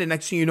your hand, and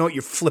next thing you know,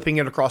 you're flipping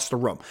it across the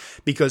room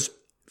because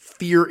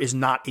fear is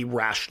not a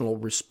rational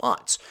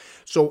response.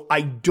 So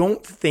I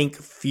don't think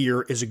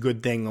fear is a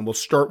good thing. And we'll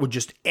start with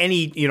just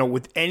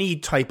with any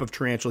type of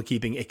tarantula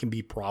keeping, it can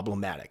be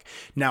problematic.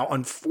 Now,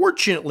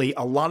 unfortunately,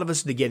 a lot of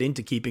us that get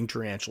into keeping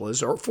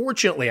tarantulas, or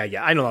fortunately,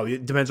 I don't know,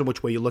 it depends on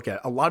which way you look at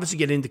it. A lot of us that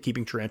get into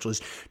keeping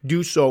tarantulas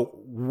do so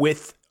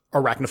with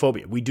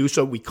arachnophobia.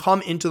 We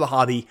come into the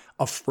hobby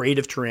afraid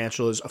of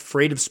tarantulas,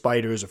 afraid of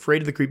spiders,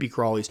 afraid of the creepy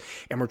crawlies,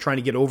 and we're trying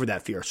to get over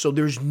that fear. So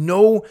there's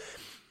no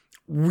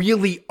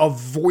really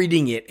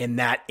avoiding it in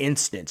that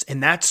instance.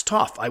 And that's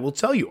tough. I will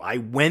tell you, I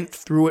went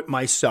through it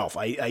myself.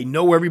 I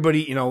know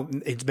everybody,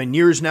 it's been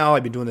years now.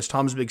 I've been doing this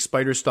Tom's Big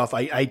Spider stuff.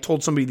 I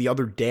told somebody the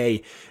other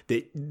day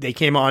that they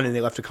came on and they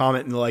left a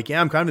comment and they're like,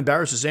 yeah, I'm kind of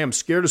embarrassed to say I'm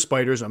scared of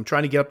spiders. I'm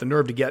trying to get up the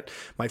nerve to get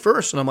my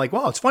first. And I'm like,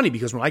 well, it's funny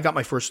because when I got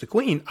my first to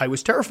clean, I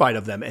was terrified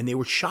of them and they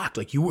were shocked.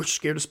 Like, you were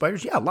scared of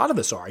spiders? Yeah, a lot of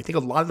us are. I think a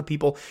lot of the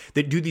people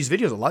that do these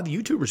videos, a lot of the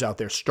YouTubers out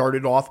there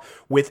started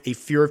off with a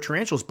fear of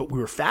tarantulas, but we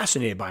were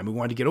fascinated by them. We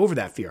wanted to get over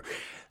that fear.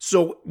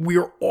 So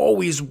we're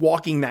always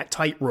walking that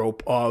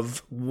tightrope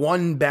of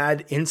one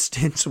bad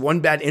incident,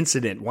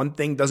 one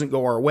thing doesn't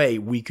go our way,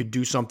 we could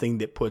do something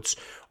that puts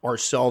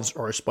ourselves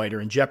or a spider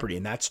in jeopardy,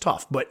 and that's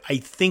tough. But I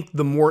think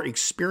the more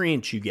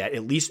experience you get,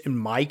 at least in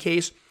my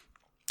case,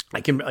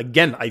 I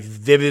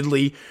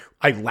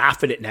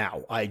laugh at it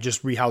now. I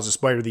just rehoused a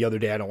spider the other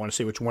day. I don't want to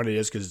say which one it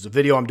is because it's a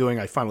video I'm doing.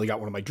 I finally got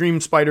one of my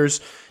dream spiders,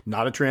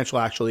 not a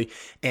tarantula actually,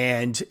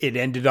 and it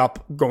ended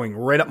up going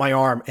right up my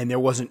arm and there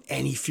wasn't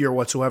any fear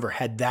whatsoever.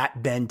 Had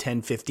that been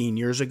 10, 15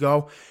 years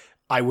ago,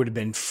 I would have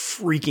been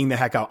freaking the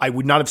heck out. I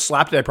would not have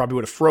slapped it. I probably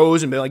would have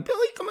froze and been like,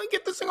 Billy, come on,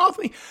 get this thing off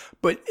me.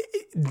 But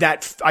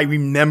I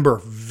remember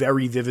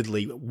very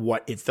vividly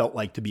what it felt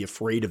like to be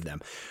afraid of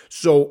them.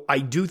 So I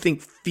do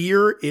think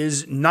fear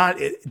is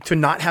to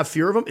not have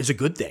fear of them is a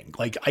good thing.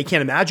 Like, I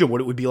can't imagine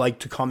what it would be like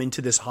to come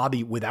into this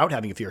hobby without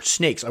having a fear.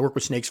 Snakes. I work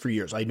with snakes for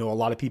years. I know a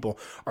lot of people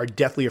are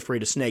deathly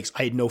afraid of snakes.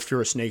 I had no fear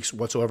of snakes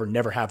whatsoever.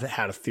 Never have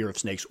had a fear of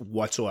snakes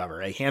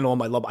whatsoever. I handle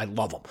them. I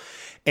love them.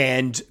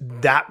 And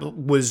that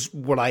was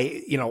what I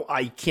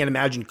can't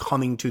imagine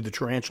coming to the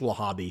tarantula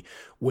hobby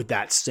with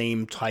that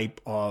same type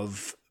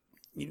of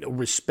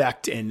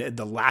respect and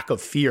the lack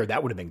of fear.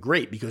 That would have been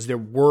great because there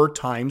were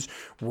times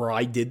where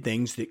I did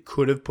things that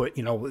could have put,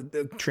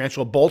 the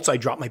tarantula bolts. I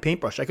dropped my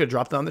paintbrush. I could have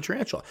dropped it on the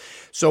tarantula.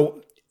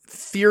 So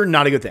fear,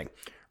 not a good thing.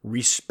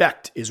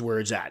 Respect is where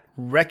it's at.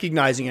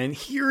 Recognizing, and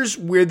here's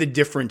where the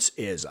difference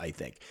is, I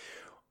think.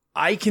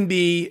 I can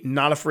be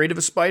not afraid of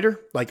a spider.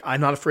 Like,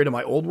 I'm not afraid of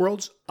my old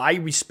worlds. I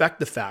respect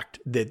the fact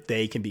that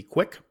they can be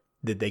quick,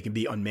 that they can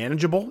be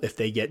unmanageable. If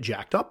they get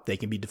jacked up, they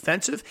can be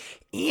defensive.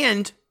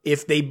 And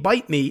if they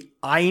bite me,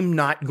 I'm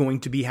not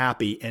going to be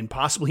happy and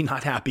possibly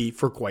not happy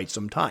for quite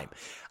some time.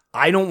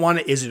 I don't want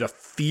to, is it a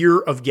fear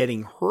of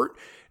getting hurt?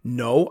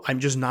 No,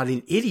 I'm just not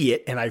an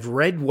idiot. And I've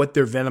read what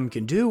their venom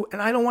can do.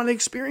 And I don't want to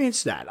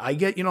experience that. I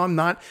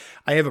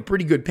have a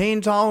pretty good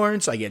pain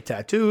tolerance. I get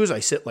tattoos.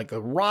 I sit like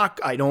a rock.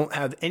 I don't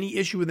have any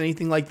issue with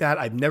anything like that.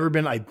 I've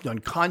done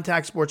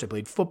contact sports. I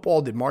played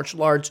football, did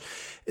martial arts,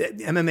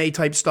 MMA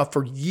type stuff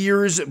for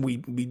years. We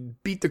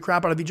beat the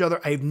crap out of each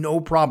other. I have no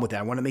problem with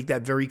that. I want to make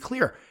that very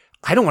clear.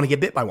 I don't want to get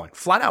bit by one.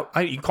 Flat out.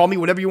 You call me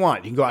whatever you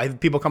want. You can go. I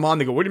have people come on.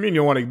 They go, what do you mean you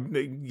don't want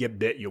to get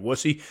bit, you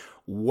wussy?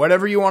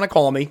 Whatever you want to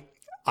call me.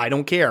 I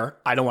don't care.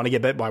 I don't want to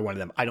get bit by one of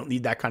them. I don't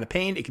need that kind of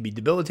pain. It can be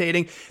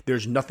debilitating.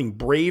 There's nothing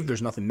brave.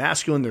 There's nothing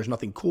masculine. There's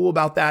nothing cool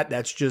about that.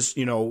 That's just,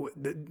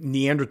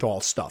 Neanderthal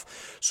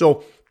stuff.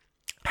 So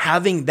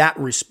having that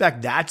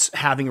respect, that's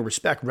having a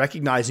respect,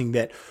 recognizing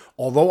that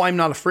although I'm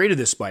not afraid of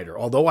this spider,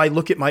 although I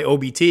look at my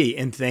OBT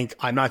and think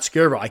I'm not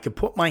scared of her, I could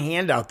put my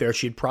hand out there.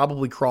 She'd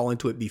probably crawl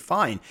into it, be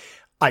fine.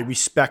 I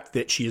respect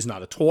that she is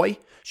not a toy.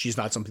 She's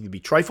not something to be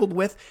trifled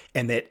with.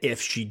 And that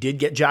if she did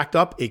get jacked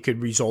up, it could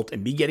result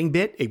in me getting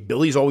bit. If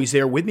Billy's always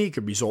there with me, it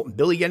could result in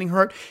Billy getting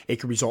hurt. It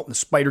could result in the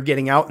spider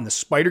getting out and the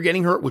spider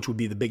getting hurt, which would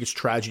be the biggest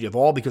tragedy of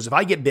all. Because if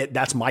I get bit,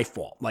 that's my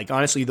fault. Like,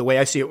 honestly, the way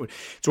I see it,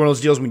 it's one of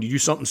those deals when you do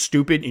something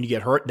stupid and you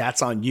get hurt,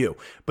 that's on you.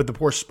 But the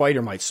poor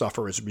spider might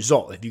suffer as a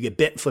result. If you get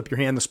bit, flip your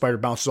hand, the spider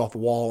bounces off the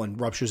wall and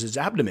ruptures its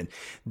abdomen.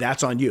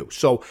 That's on you.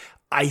 So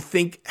I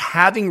think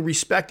having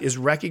respect is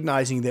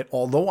recognizing that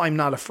although I'm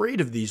not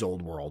afraid of these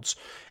old worlds,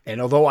 and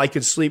although I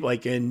could sleep,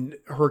 like in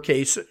her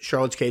case,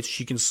 Charlotte's case,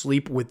 she can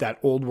sleep with that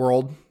old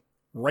world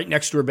right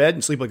next to her bed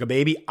and sleep like a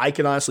baby. I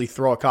could honestly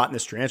throw a cot in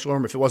this tarantula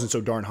room. If it wasn't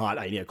so darn hot,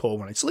 I get cold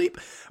when I sleep.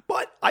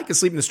 But I could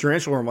sleep in this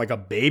tarantula room like a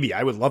baby.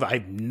 I would love it. I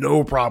have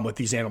no problem with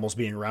these animals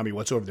being around me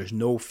whatsoever. There's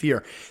no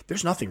fear.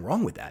 There's nothing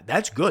wrong with that.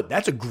 That's good.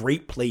 That's a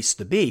great place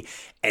to be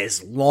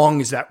as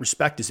long as that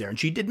respect is there. And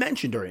she did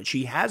mention during it,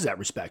 she has that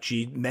respect.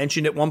 She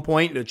mentioned at one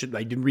point,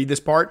 I didn't read this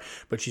part,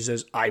 but she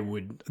says, I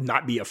would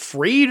not be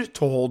afraid to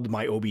hold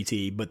my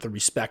OBT, but the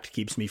respect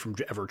keeps me from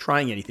ever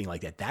trying anything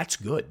like that. That's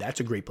good. That's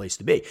a great place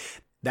to be.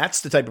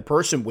 That's the type of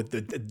person with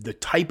the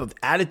type of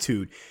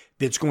attitude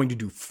that's going to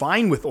do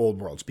fine with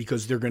old worlds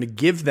because they're going to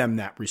give them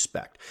that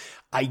respect.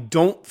 I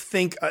don't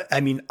think,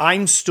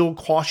 I'm still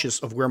cautious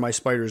of where my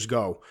spiders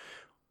go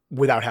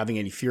without having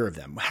any fear of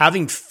them.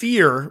 Having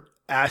fear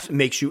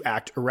makes you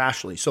act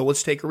irrationally. So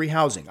let's take a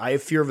rehousing. I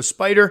have fear of a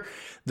spider.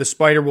 The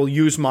spider will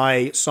use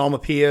my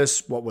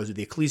Psalmopoeus,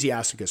 the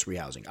Ecclesiasticus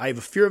rehousing. I have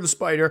a fear of a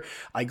spider.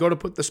 I go to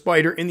put the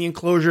spider in the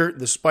enclosure.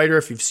 The spider,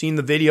 if you've seen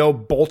the video,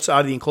 bolts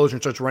out of the enclosure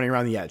and starts running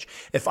around the edge.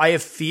 If I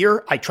have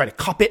fear, I try to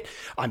cup it.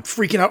 I'm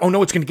freaking out. Oh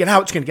no, it's going to get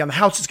out. It's going to get on the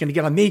house. It's going to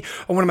get on me.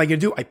 Oh, what am I going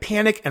to do? I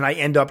panic and I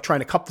end up trying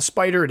to cup the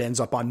spider. It ends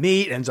up on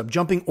me. It ends up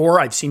jumping.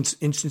 Or I've seen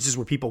instances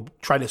where people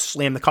try to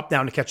slam the cup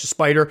down to catch the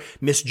spider,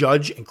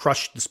 misjudge and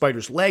crush the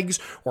spider's legs,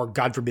 or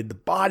God forbid the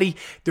body.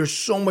 There's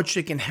so much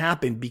that can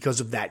happen because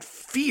of that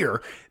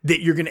fear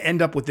that you're going to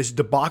end up with this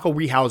debacle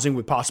rehousing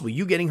with possibly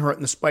you getting hurt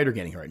and the spider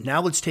getting hurt. Now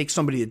let's take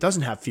somebody that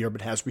doesn't have fear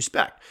but has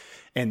respect.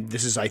 And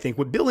this is, I think,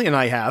 what Billy and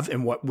I have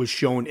and what was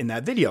shown in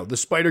that video. The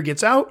spider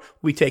gets out.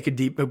 We take a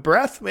deep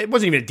breath. It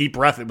wasn't even a deep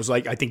breath. It was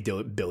like, I think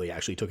Billy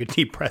actually took a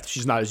deep breath.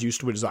 She's not as used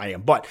to it as I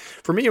am. But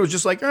for me, it was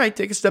just like, all right,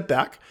 take a step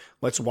back.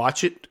 Let's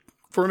watch it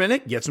for a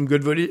minute, get some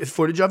good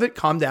footage of it,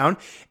 calm down,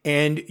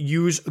 and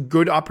use a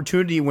good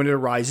opportunity when it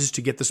arises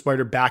to get the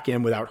spider back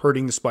in without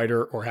hurting the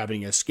spider or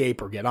having it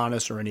escape or get on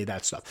us or any of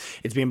that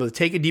stuff. It's being able to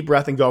take a deep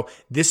breath and go,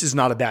 this is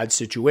not a bad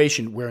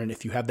situation, wherein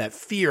if you have that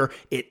fear,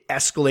 it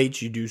escalates,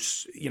 you do,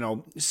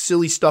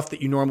 silly stuff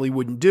that you normally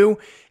wouldn't do,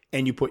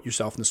 and you put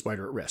yourself and the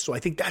spider at risk. So I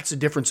think that's the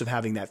difference of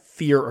having that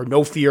fear or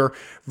no fear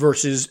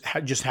versus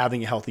just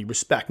having a healthy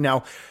respect.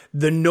 Now,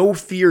 the no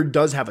fear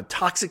does have a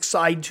toxic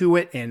side to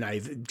it, and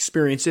I've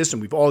experienced this,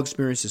 and we've all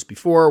experienced this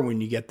before,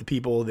 when you get the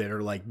people that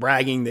are like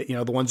bragging that,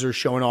 the ones that are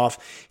showing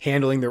off,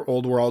 handling their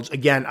old worlds.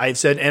 Again, I've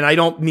said, and I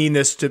don't mean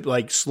this to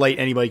like slight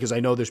anybody, because I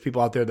know there's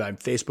people out there that I'm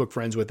Facebook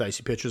friends with. I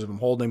see pictures of them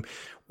holding.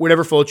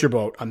 Whatever floats your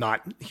boat. I'm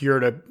not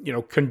here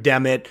to,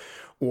 condemn it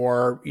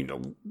or,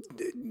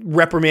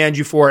 reprimand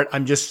you for it.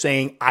 I'm just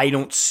saying I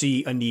don't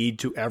see a need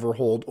to ever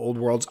hold old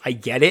worlds. I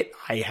get it.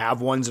 I have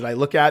ones that I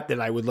look at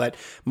that I would let.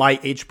 My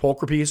H.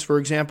 pulchripes, for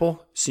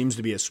example, seems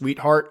to be a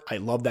sweetheart. I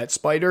love that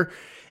spider.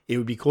 It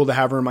would be cool to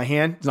have her in my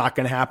hand. It's not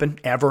going to happen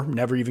ever.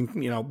 Never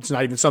even, it's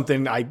not even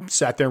something I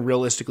sat there and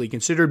realistically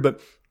considered,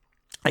 but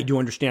I do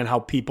understand how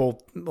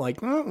people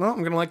like, well, I'm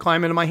going to let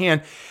climb into my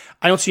hand.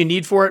 I don't see a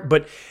need for it,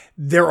 but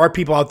there are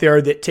people out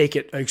there that take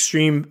it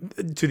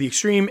to the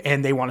extreme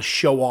and they want to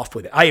show off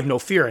with it. I have no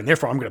fear, and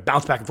therefore I'm going to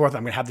bounce back and forth.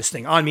 I'm going to have this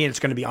thing on me and it's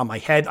going to be on my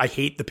head. I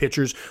hate the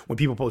pictures when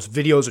people post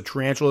videos of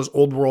tarantulas,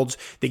 old worlds,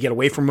 they get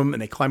away from them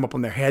and they climb up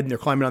on their head and they're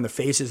climbing on their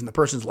faces and the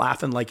person's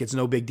laughing like it's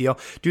no big deal.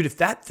 Dude, if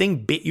that thing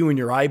bit you in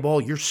your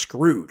eyeball, you're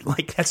screwed.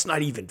 Like, that's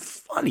not even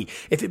funny.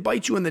 If it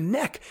bites you in the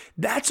neck,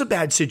 that's a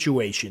bad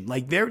situation.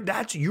 Like,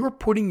 you're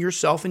putting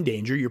yourself in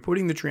danger. You're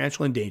putting the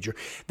tarantula in danger.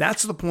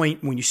 That's the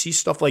point when you see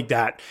stuff like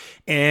that.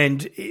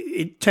 And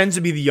it tends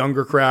to be the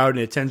younger crowd, and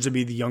it tends to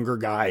be the younger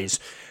guys.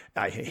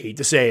 I hate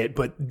to say it,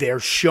 but they're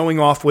showing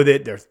off with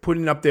it. They're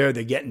putting it up there.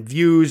 They're getting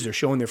views. They're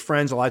showing their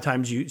friends. A lot of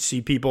times you see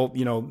people,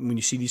 when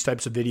you see these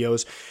types of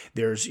videos,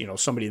 there's,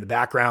 somebody in the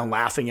background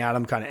laughing at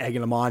them, kind of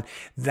egging them on.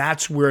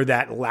 That's where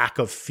that lack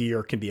of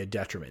fear can be a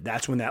detriment.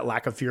 That's when that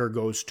lack of fear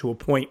goes to a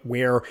point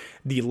where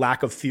the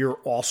lack of fear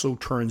also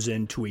turns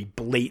into a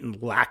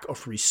blatant lack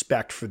of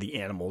respect for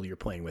the animal you're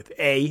playing with.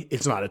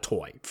 It's not a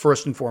toy,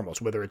 first and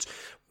foremost, whether it's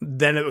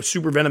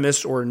super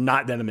venomous or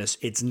not venomous,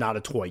 it's not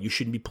a toy. You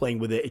shouldn't be playing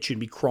with it. It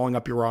shouldn't be crawling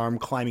up your arm,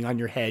 climbing on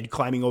your head,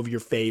 climbing over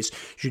your face.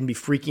 You shouldn't be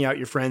freaking out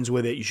your friends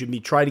with it. You shouldn't be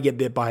trying to get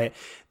bit by it.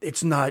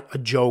 It's not a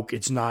joke.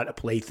 It's not a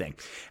plaything.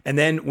 And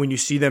then when you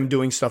see them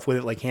doing stuff with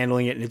it, like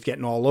handling it and it's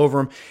getting all over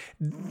them,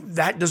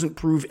 that doesn't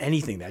prove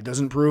anything. That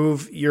doesn't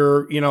prove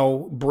you're,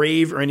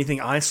 brave or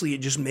anything. Honestly, it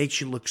just makes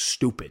you look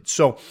stupid.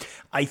 So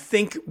I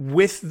think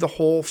with the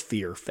whole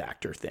fear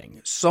factor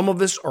thing, some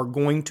of us are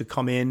going to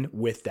come in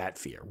with that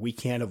fear. We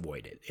can't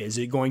avoid it. Is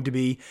it going to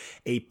be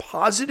a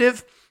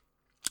positive?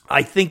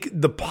 I think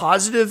the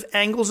positive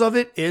angles of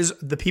it is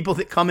the people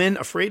that come in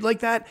afraid like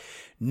that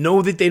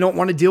know that they don't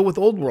want to deal with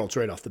old worlds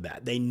right off the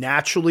bat. They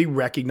naturally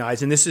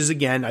recognize, and this is,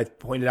 again, I've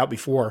pointed out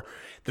before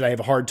that I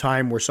have a hard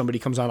time where somebody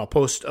comes on, I'll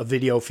post a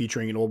video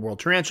featuring an old world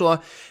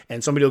tarantula,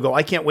 and somebody will go,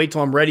 I can't wait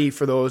till I'm ready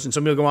for those. And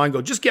somebody will go on and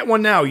go, just get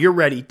one now. You're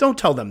ready. Don't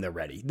tell them they're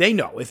ready. They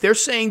know. If they're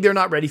saying they're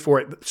not ready for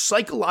it,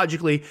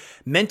 psychologically,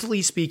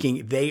 mentally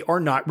speaking, they are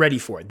not ready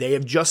for it. They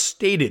have just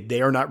stated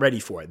they are not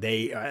ready for it.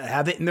 They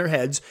have it in their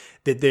heads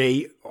that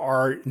they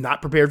are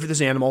not prepared for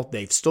this animal.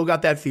 They've still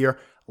got that fear.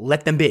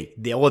 let them be.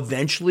 They'll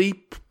eventually,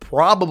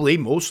 probably,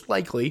 most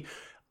likely,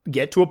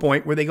 get to a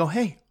point where they go,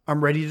 hey,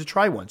 I'm ready to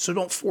try one. So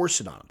don't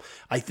force it on them.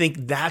 I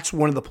think that's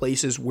one of the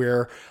places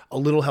where a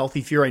little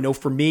healthy fear, I know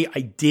for me,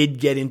 I did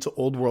get into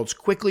old worlds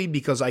quickly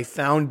because I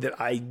found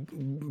that I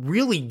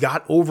really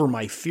got over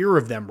my fear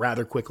of them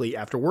rather quickly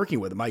after working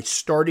with them. I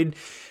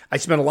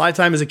spent a lot of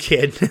time as a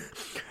kid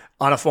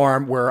on a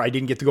farm where I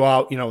didn't get to go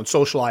out, and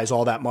socialize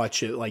all that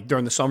much. Like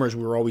during the summers,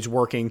 we were always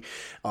working.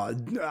 I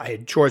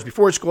had chores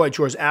before school, I had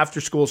chores after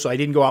school, so I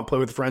didn't go out and play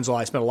with friends a lot.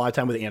 I spent a lot of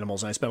time with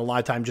animals, and I spent a lot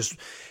of time just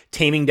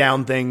taming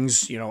down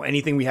things.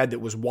 Anything we had that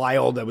was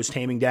wild, I was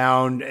taming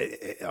down,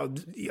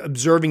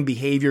 observing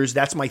behaviors.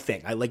 That's my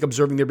thing. I like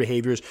observing their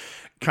behaviors,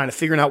 kind of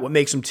figuring out what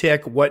makes them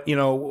tick,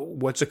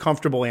 what's a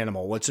comfortable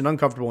animal, what's an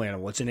uncomfortable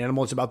animal, what's an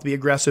animal that's about to be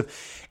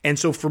aggressive. And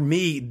so for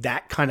me,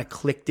 that kind of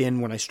clicked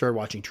in when I started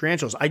watching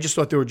tarantulas. I just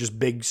thought they were just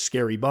big,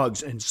 scary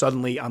bugs. And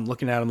suddenly I'm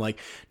looking at them like,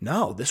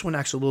 no, this one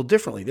acts a little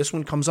differently. This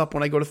one comes up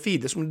when I go to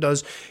feed. This one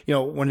does,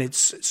 when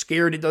it's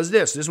scared, it does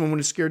this. This one, when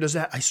it's scared, does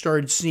that. I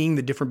started seeing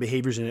the different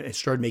behaviors and it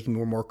started making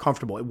me more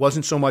comfortable. It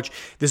wasn't so much,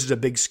 this is a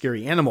big,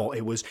 scary animal.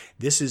 It was,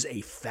 this is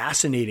a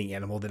fascinating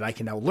animal that I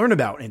can now learn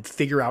about and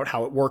figure out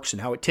how it works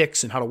and how it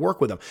ticks and how to work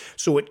with them.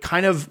 So it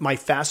kind of, my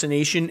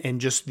fascination and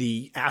just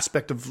the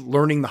aspect of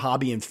learning the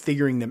hobby and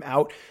figuring them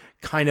out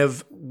kind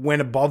of went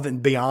above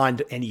and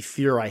beyond any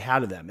fear I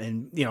had of them.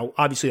 And,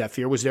 obviously that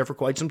fear was there for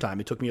quite some time.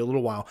 It took me a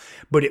little while,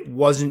 but it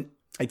wasn't,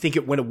 I think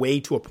it went away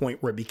to a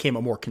point where it became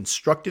a more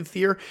constructive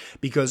fear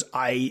because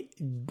I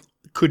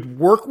could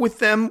work with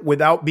them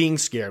without being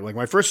scared. Like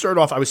when I first started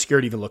off, I was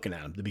scared even looking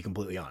at them, to be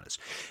completely honest.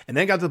 And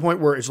then it got to the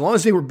point where as long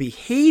as they were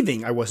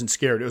behaving, I wasn't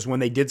scared. It was when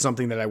they did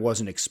something that I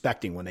wasn't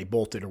expecting, when they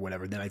bolted or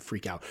whatever, then I'd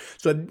freak out.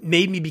 So it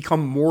made me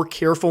become more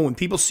careful. When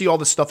people see all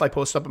the stuff I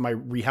post up in my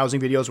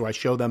rehousing videos where I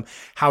show them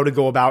how to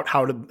go about,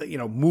 how to,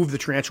 move the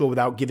tarantula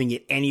without giving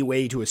it any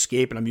way to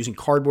escape, and I'm using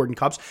cardboard and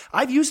cups,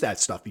 I've used that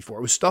stuff before.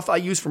 It was stuff I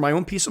used for my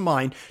own peace of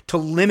mind to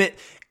limit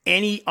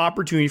any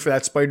opportunity for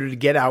that spider to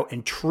get out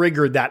and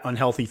trigger that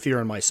unhealthy fear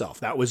in myself.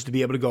 That was to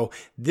be able to go,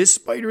 this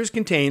spider is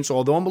contained. So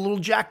although I'm a little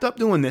jacked up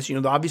doing this,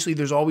 obviously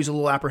there's always a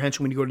little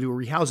apprehension when you go to do a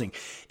rehousing.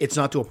 It's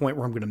not to a point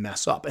where I'm going to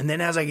mess up. And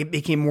then as I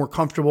became more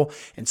comfortable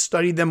and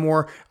studied them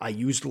more, I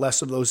used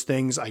less of those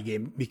things. I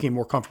became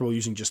more comfortable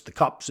using just the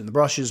cups and the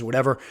brushes,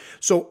 whatever.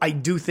 So I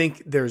do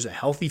think there's a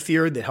healthy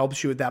fear that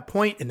helps you at that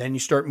point. And then you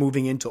start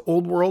moving into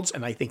old worlds.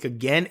 And I think,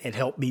 again, it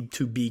helped me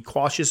to be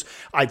cautious.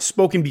 I've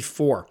spoken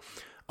before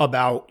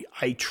about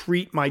I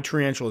treat my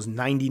tarantulas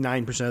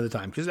 99% of the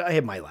time, because I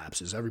have my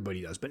lapses,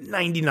 everybody does, but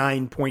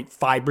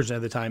 99.5%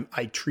 of the time,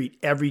 I treat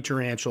every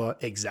tarantula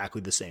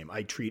exactly the same.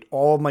 I treat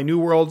all of my new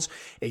worlds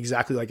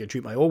exactly like I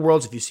treat my old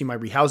worlds. If you see my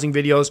rehousing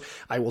videos,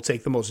 I will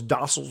take the most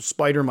docile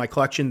spider in my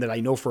collection that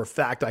I know for a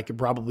fact I could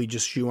probably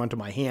just shoo onto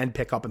my hand,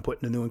 pick up and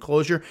put in a new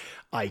enclosure.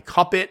 I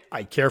cup it,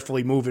 I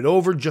carefully move it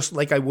over just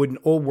like I would an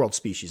old world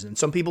species. And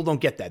some people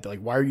don't get that. They're like,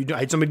 why are you doing?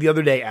 I had somebody the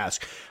other day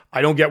ask,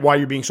 I don't get why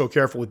you're being so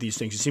careful with these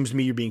things. It seems to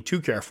me you're being too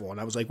careful.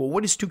 And I was like, well,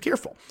 what is too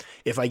careful?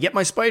 If I get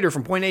my spider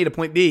from point A to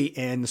point B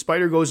and the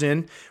spider goes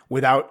in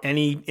without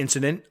any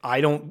incident,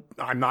 I'm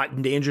not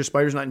in danger,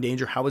 spider's not in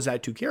danger. How is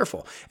that too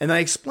careful? And I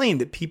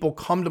explained that people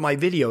come to my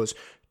videos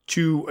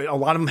a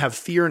lot of them have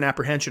fear and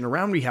apprehension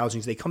around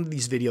rehousings. They come to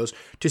these videos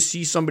to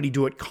see somebody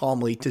do it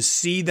calmly, to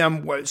see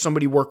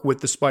somebody work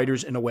with the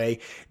spiders in a way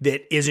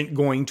that isn't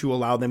going to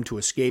allow them to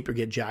escape or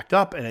get jacked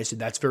up. And I said,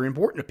 that's very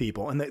important to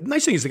people. And the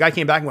nice thing is the guy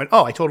came back and went,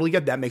 oh, I totally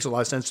get that. Makes a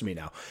lot of sense to me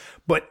now.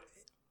 But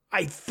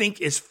I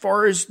think as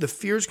far as the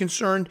fear is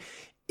concerned,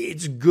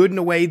 it's good in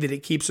a way that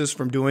it keeps us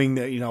from doing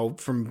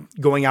from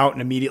going out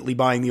and immediately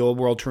buying the old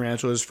world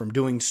tarantulas, from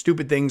doing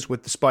stupid things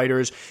with the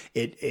spiders.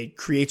 It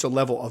creates a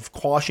level of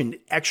caution,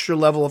 extra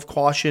level of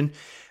caution.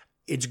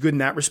 It's good in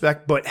that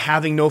respect, but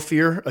having no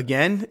fear,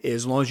 again,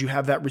 as long as you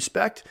have that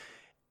respect,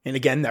 and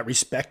again, that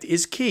respect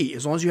is key.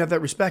 As long as you have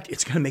that respect,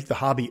 it's going to make the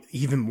hobby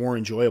even more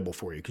enjoyable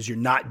for you because you're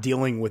not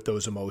dealing with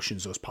those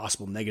emotions, those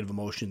possible negative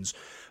emotions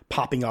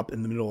popping up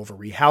in the middle of a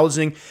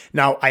rehousing.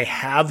 Now, I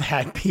have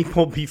had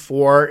people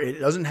before, it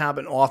doesn't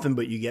happen often,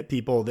 but you get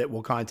people that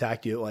will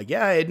contact you like,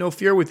 yeah, I had no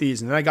fear with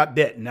these, and then I got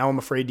bit, and now I'm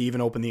afraid to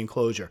even open the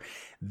enclosure.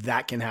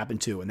 That can happen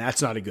too, and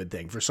that's not a good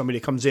thing. For somebody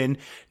that comes in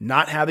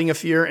not having a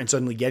fear and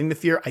suddenly getting the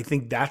fear, I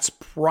think that's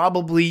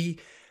probably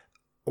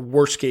a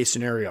worst case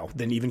scenario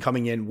than even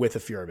coming in with a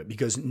fear of it.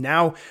 Because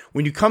now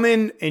when you come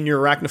in and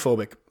you're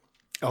arachnophobic,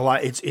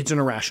 it's an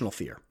irrational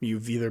fear.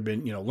 You've either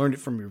been, learned it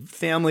from your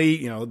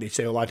family. They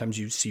say a lot of times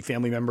you see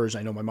family members.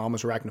 I know my mom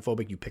was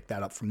arachnophobic. You pick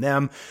that up from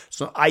them.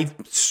 So I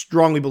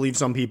strongly believe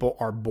some people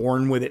are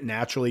born with it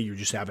naturally. You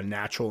just have a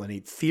natural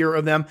innate fear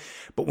of them.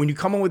 But when you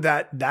come in with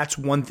that, that's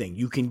one thing.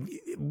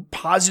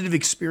 Positive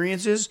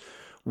experiences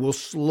will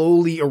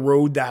slowly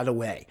erode that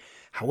away.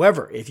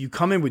 However, if you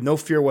come in with no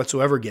fear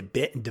whatsoever, get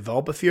bit and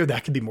develop a fear,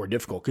 that could be more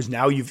difficult because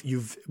now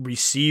you've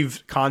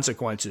received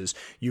consequences.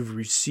 You've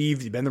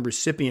been the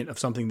recipient of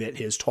something that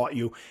has taught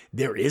you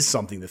there is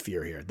something to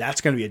fear here.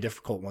 That's going to be a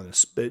difficult one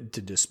to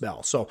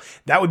dispel. So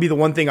that would be the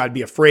one thing I'd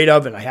be afraid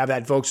of. And I have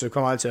had folks that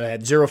come on and say I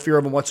had zero fear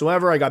of them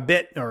whatsoever. I got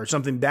bit or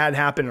something bad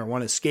happened or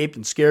one escaped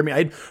and scared me. I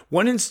had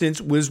one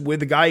instance was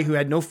with a guy who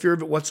had no fear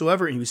of it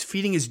whatsoever, and he was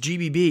feeding his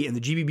GBB, and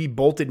the GBB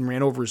bolted and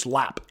ran over his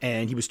lap,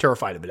 and he was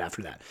terrified of it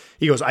after that.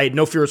 He goes, I had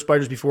no fear of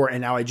spiders before, and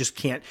now I just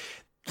can't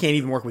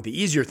even work with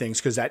the easier things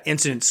because that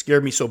incident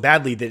scared me so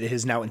badly that it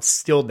has now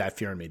instilled that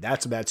fear in me.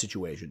 That's a bad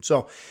situation.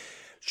 So,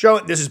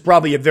 Charlotte, this is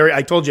probably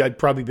I told you I'd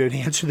probably be able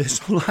to answer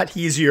this a lot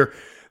easier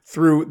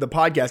through the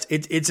podcast.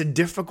 It's a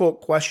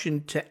difficult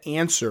question to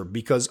answer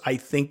because I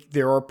think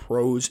there are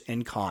pros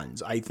and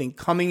cons. I think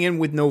coming in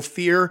with no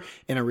fear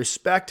and a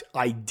respect,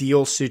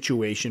 ideal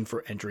situation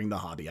for entering the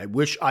hobby. I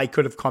wish I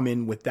could have come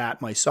in with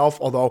that myself,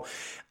 although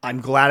I'm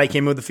glad I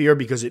came in with the fear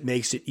because it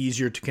makes it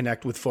easier to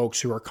connect with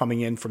folks who are coming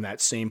in from that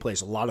same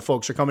place. A lot of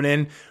folks are coming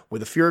in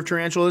with a fear of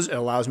tarantulas. It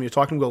allows me to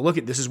talk to them and go, look,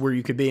 this is where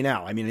you could be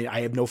now. I mean,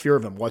 I have no fear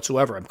of them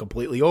whatsoever. I'm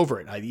completely over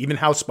it. Even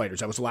house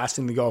spiders, that was the last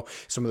thing to go.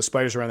 Some of the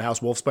spiders around the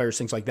house, wolf spiders,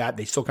 things like that,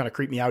 they still kind of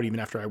creep me out even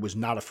after I was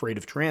not afraid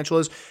of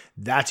tarantulas.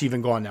 That's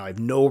even gone now. I have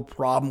no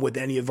problem with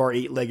any of our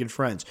 8-legged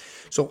friends.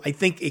 So I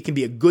think it can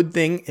be a good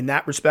thing in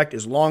that respect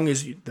as long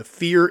as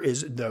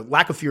the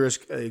lack of fear is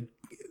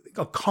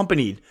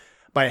accompanied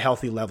by a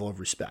healthy level of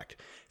respect.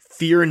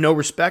 Fear and no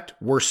respect,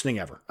 worst thing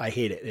ever. I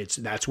hate it.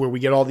 That's where we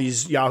get all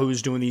these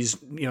yahoos doing these,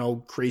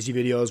 crazy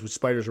videos with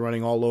spiders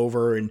running all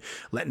over and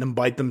letting them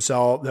bite them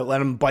so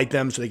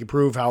they can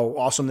prove how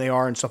awesome they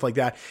are and stuff like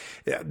that.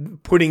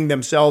 Putting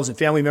themselves and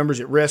family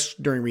members at risk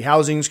during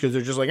rehousings because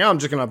they're just like, I'm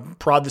just going to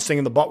prod this thing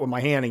in the butt with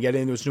my hand and get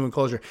into its new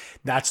enclosure.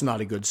 That's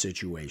not a good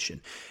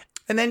situation.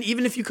 And then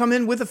even if you come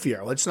in with a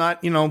fear, let's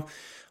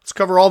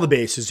cover all the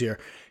bases here.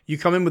 You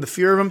come in with a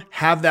fear of them,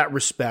 have that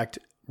respect.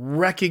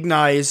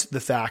 Recognize the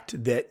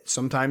fact that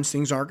sometimes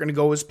things aren't going to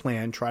go as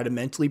planned. Try to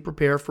mentally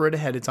prepare for it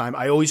ahead of time.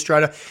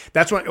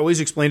 That's what I always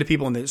explain to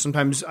people. And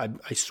sometimes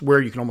I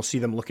swear you can almost see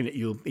them looking at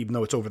you, even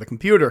though it's over the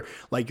computer,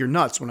 like you're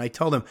nuts. When I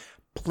tell them,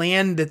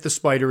 plan that the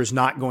spider is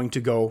not going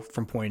to go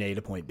from point A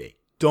to point B.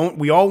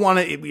 We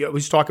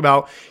always talk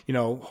about,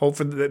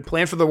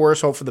 plan for the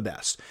worst, hope for the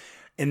best.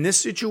 In this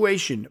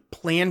situation,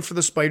 plan for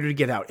the spider to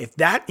get out. If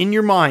that in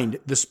your mind,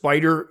 the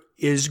spider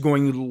is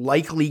going to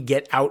likely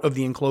get out of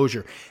the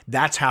enclosure,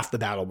 that's half the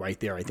battle right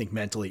there, I think,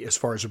 mentally, as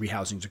far as the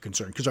rehousings are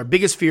concerned. Because our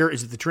biggest fear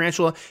is that the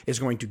tarantula is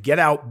going to get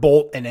out,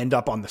 bolt, and end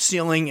up on the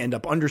ceiling, end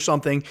up under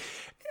something.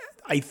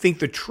 I think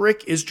the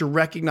trick is to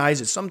recognize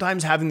that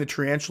sometimes having the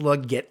tarantula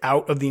get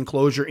out of the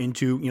enclosure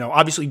into,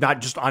 obviously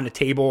not just on a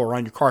table or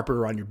on your carpet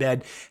or on your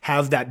bed,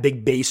 have that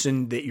big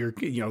basin that you're,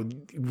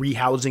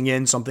 rehousing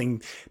in,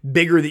 something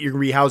bigger that you're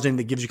rehousing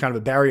that gives you kind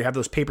of a barrier, have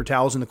those paper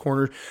towels in the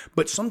corner.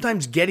 But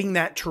sometimes getting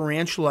that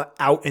tarantula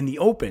out in the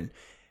open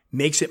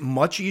makes it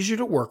much easier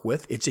to work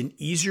with. It's an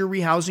easier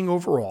rehousing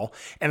overall.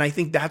 And I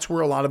think that's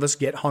where a lot of us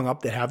get hung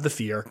up that have the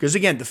fear. Because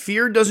again, the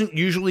fear doesn't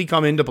usually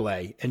come into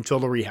play until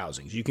the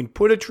rehousings. You can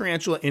put a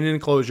tarantula in an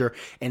enclosure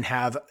and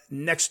have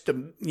next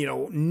to,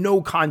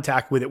 no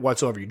contact with it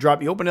whatsoever. You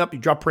open it up, you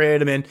drop prey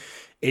item in,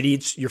 it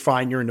eats, you're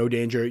fine, you're in no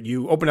danger.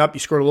 You open up, you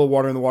squirt a little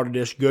water in the water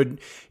dish,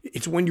 good.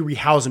 It's when you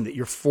rehouse them that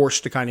you're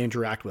forced to kind of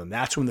interact with them.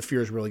 That's when the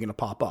fear is really going to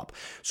pop up.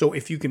 So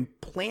if you can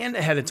plan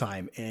ahead of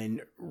time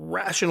and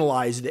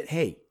rationalize that,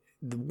 hey,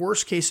 the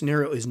worst case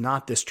scenario is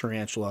not this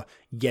tarantula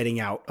getting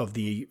out of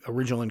the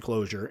original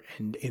enclosure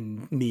and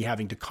in me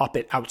having to cup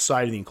it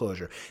outside of the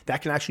enclosure.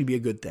 That can actually be a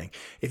good thing.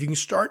 If you can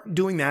start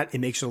doing that, it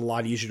makes it a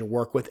lot easier to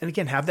work with. And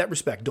again, have that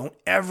respect. Don't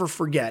ever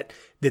forget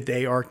that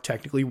they are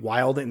technically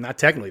wild, and not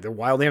technically, they're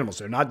wild animals.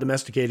 They're not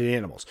domesticated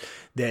animals.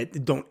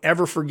 That don't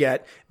ever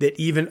forget that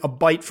even a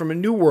bite from a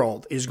new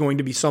world is going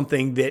to be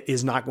something that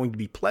is not going to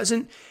be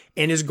pleasant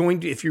and is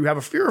going to, if you have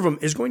a fear of them,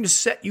 is going to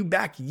set you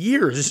back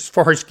years as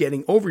far as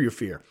getting over your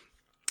fear.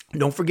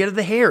 Don't forget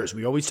the hairs.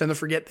 We always tend to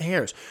forget the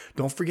hairs.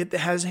 Don't forget that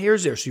it has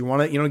hairs there. So you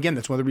want to, again,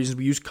 that's one of the reasons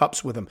we use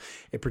cups with them.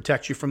 It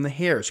protects you from the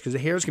hairs because the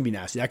hairs can be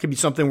nasty. That could be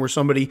something where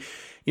somebody,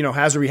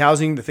 has a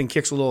rehousing, the thing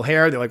kicks a little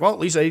hair. They're like, well, at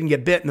least I didn't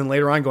get bit. And then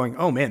later on going,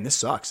 oh man, this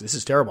sucks. This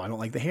is terrible. I don't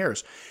like the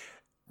hairs.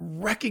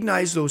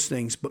 Recognize those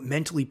things, but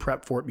mentally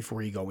prep for it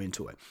before you go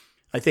into it.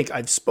 I think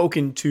I've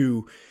spoken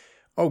to,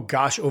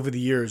 over the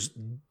years,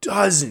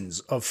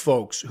 dozens of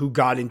folks who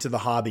got into the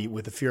hobby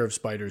with the fear of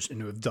spiders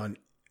and who have done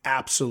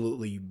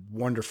absolutely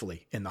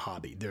wonderfully in the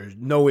hobby. There's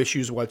no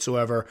issues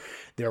whatsoever.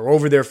 They're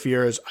over their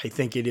fears. I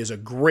think it is a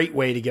great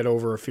way to get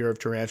over a fear of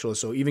tarantulas.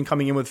 So even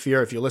coming in with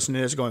fear, if you're listening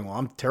to this going, well,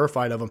 I'm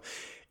terrified of them,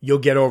 you'll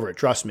get over it.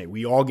 Trust me.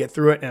 We all get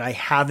through it. And I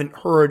haven't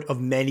heard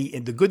of many,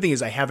 and the good thing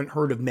is I haven't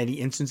heard of many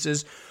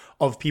instances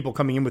of people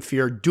coming in with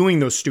fear doing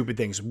those stupid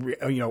things.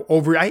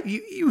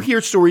 You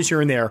hear stories here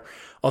and there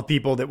of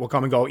people that will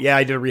come and go, yeah,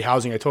 I did a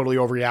rehousing. I totally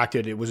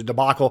overreacted. It was a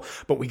debacle,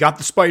 but we got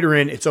the spider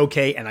in. It's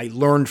okay. And I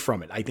learned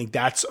from it. I think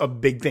that's a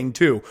big thing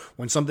too.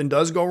 When something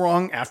does go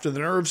wrong after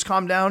the nerves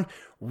calm down,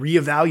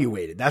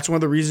 reevaluate it. That's one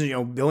of the reasons,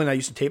 Bill and I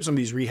used to tape some of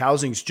these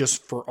rehousings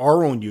just for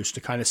our own use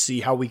to kind of see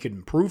how we could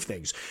improve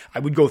things. I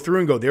would go through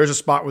and go, there's a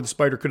spot where the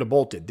spider could have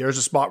bolted. There's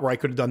a spot where I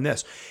could have done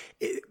this.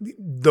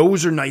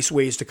 Those are nice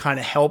ways to kind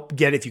of help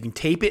get, if you can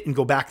tape it and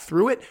go back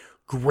through it,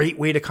 great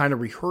way to kind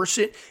of rehearse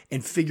it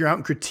and figure out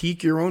and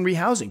critique your own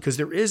rehousing. Because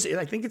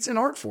I think it's an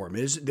art form.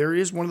 There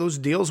is one of those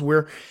deals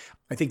where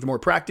I think the more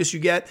practice you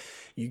get,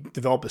 you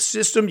develop a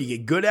system, you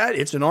get good at it.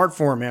 It's an art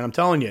form, man. I'm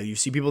telling you. You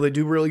see people that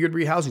do really good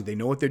rehousing. They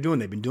know what they're doing.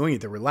 They've been doing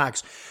it. They're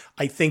relaxed.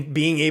 I think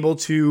being able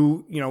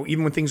to,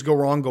 even when things go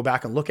wrong, go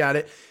back and look at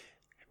it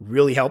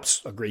really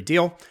helps a great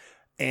deal.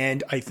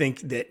 And I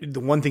think that the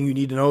one thing you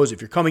need to know is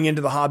if you're coming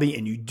into the hobby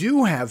and you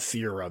do have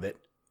fear of it,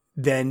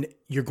 then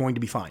you're going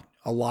to be fine.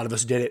 A lot of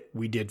us did it.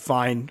 We did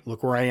fine.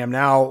 Look where I am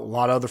now. A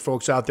lot of other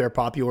folks out there,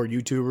 popular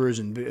YouTubers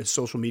and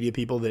social media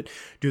people that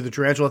do the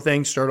tarantula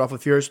thing, start off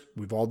with fears.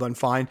 We've all done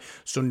fine.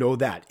 So know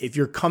that. If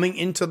you're coming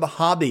into the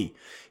hobby,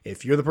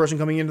 if you're the person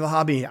coming into the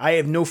hobby, I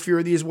have no fear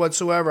of these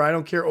whatsoever. I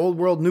don't care. Old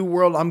world, new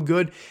world, I'm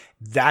good.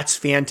 That's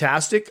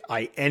fantastic.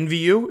 I envy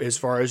you as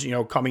far as,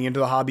 coming into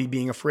the hobby,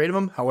 being afraid of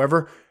them.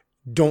 However,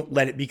 don't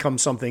let it become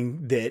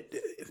something that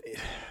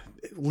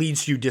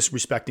leads to you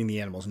disrespecting the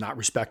animals, not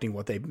respecting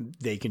what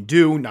they can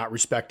do, not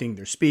respecting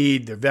their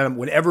speed, their venom,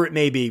 whatever it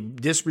may be,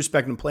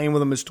 disrespecting them, playing with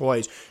them as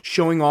toys,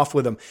 showing off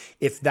with them.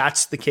 If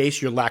that's the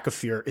case, your lack of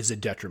fear is a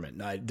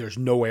detriment. There's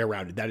no way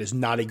around it. That is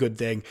not a good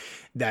thing.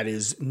 That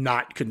is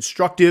not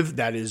constructive.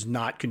 That is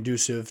not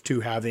conducive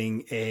to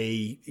having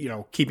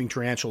keeping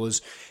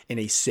tarantulas in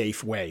a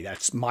safe way.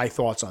 That's my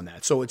thoughts on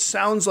that. So it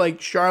sounds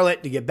like,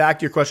 Charlotte, to get back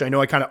to your question, I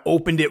know I kind of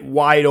opened it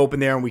wide open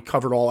there and we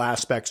covered all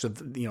aspects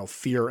of,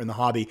 fear in the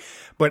hobby.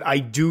 But I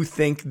do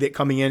think that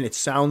coming in, it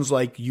sounds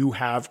like you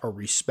have a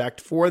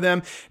respect for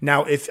them.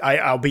 Now, if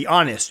I'll be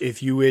honest,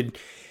 if you had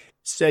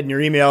said in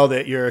your email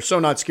that you're so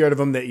not scared of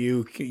them that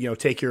you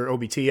take your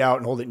OBT out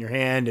and hold it in your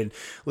hand and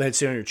let it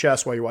sit on your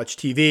chest while you watch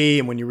TV,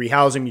 and when you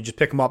rehouse them, you just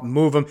pick them up and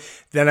move them,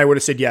 then I would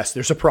have said, yes,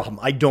 there's a problem.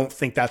 I don't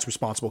think that's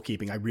responsible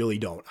keeping. I really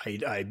don't.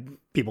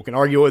 People can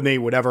argue with me,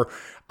 whatever.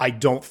 I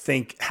don't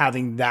think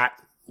having that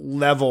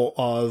level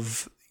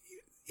of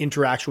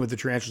interaction with the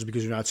tarantulas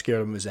because you're not scared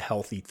of them is a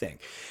healthy thing.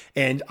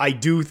 And I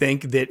do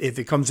think that if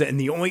it comes in, and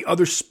the only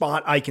other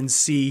spot I can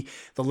see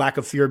the lack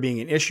of fear being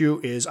an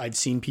issue is I've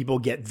seen people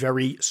get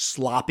very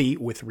sloppy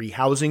with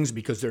rehousings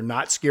because they're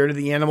not scared of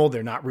the animal.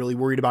 They're not really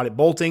worried about it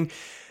bolting,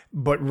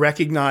 but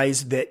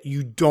recognize that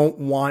you don't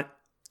want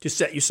to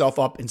set yourself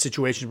up in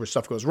situations where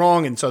stuff goes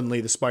wrong and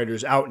suddenly the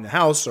spider's out in the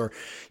house, or,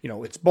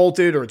 it's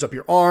bolted, or it's up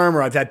your arm,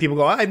 or I've had people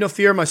go, I have no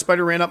fear, my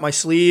spider ran up my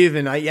sleeve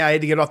and I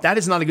had to get it off. That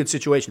is not a good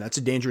situation. That's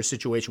a dangerous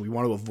situation. We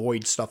want to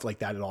avoid stuff like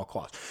that at all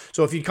costs.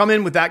 So if you come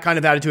in with that kind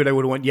of attitude, I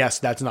would have went, yes,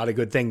 that's not a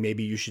good thing.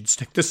 Maybe you should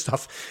stick to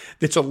stuff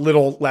that's a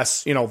little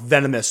less,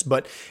 venomous,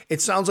 but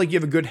it sounds like you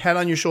have a good head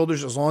on your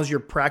shoulders as long as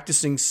you're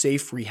practicing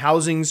safe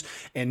rehousings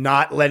and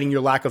not letting your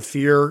lack of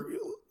fear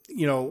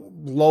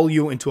lull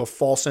you into a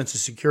false sense of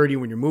security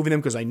when you're moving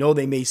them. Because I know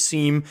they may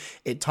seem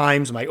at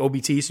times, my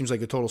OBT seems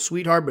like a total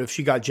sweetheart, but if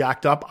she got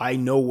jacked up, I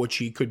know what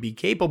she could be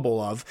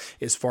capable of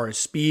as far as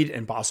speed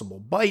and possible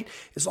bite.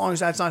 As long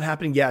as that's not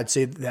happening, yeah, I'd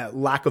say that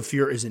lack of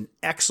fear is an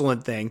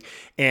excellent thing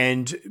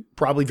and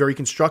probably very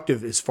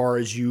constructive as far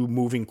as you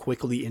moving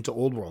quickly into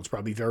old worlds.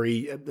 Probably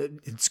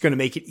it's going to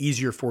make it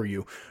easier for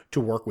you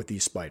to work with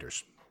these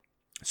spiders.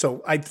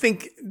 So I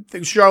think,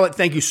 Charlotte,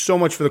 thank you so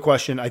much for the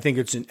question. I think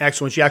it's an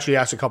excellent. She actually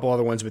asked a couple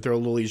other ones, but they're a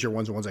little easier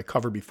ones, the ones I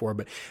covered before.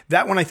 But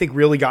that one I think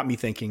really got me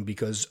thinking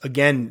because,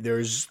 again,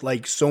 there's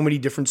like so many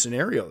different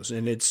scenarios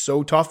and it's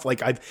so tough.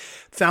 Like I've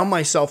found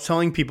myself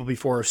telling people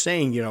before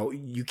saying,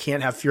 you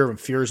can't have fear of them.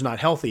 Fear is not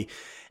healthy.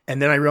 And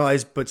then I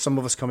realized, but some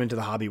of us come into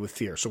the hobby with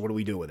fear. So what do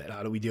we do with it?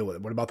 How do we deal with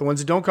it? What about the ones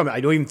that don't come in?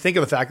 I don't even think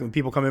of the fact that when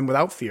people come in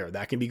without fear,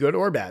 that can be good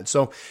or bad.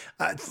 So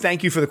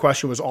thank you for the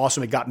question. It was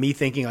awesome. It got me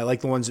thinking. I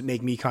like the ones that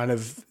make me kind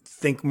of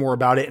think more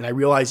about it. And I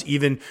realize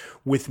even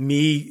with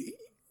me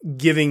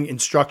giving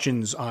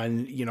instructions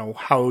on,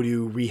 how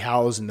to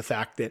rehouse and the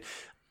fact that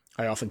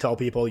I often tell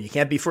people you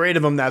can't be afraid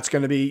of them. That's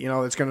going to be,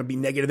 it's going to be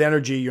negative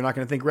energy. You're not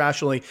going to think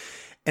rationally.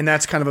 And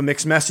that's kind of a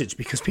mixed message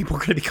because people are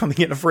going to be coming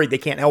in afraid. They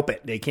can't help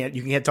it.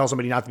 You can't tell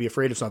somebody not to be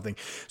afraid of something.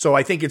 So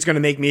I think it's going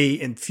to make me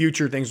in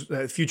future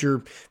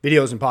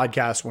videos and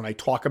podcasts when I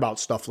talk about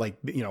stuff like,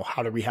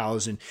 how to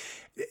rehouse and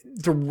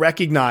to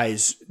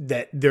recognize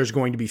that there's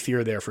going to be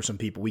fear there for some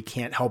people. We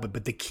can't help it,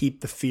 but to keep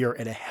the fear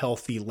at a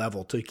healthy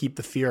level, to keep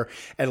the fear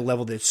at a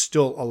level that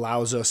still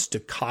allows us to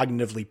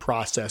cognitively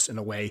process in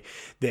a way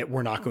that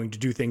we're not going to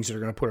do things that are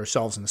going to put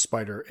ourselves and the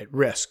spider at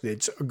risk.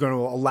 It's going to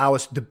allow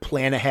us to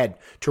plan ahead,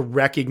 to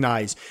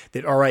recognize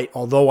that, all right,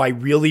 although I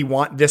really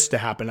want this to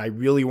happen, I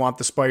really want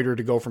the spider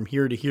to go from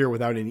here to here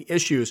without any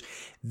issues,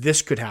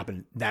 this could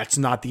happen. That's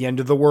not the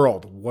end of the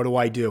world. What do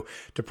I do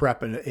to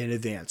prep in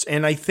advance?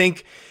 And I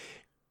think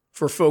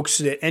for folks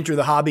that enter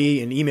the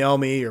hobby and email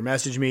me or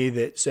message me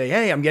that say,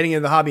 hey, I'm getting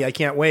into the hobby, I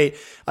can't wait,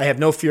 I have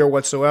no fear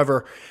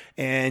whatsoever.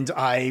 And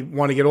I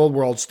want to get Old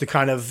Worlds to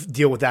kind of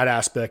deal with that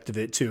aspect of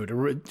it too,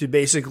 to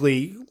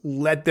basically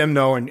let them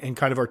know and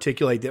kind of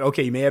articulate that,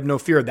 okay, you may have no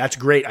fear. That's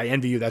great. I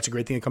envy you. That's a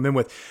great thing to come in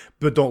with,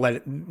 but don't let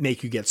it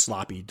make you get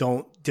sloppy.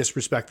 Don't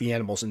disrespect the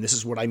animals. And this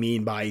is what I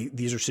mean by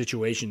these are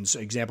situations,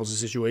 examples of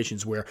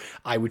situations where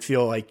I would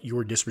feel like you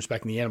were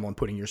disrespecting the animal and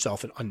putting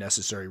yourself at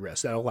unnecessary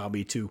risk. That allowed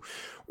me to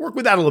work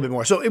with that a little bit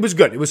more. So it was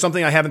good. It was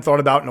something I haven't thought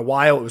about in a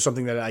while. It was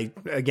something that I,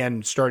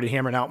 again, started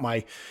hammering out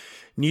my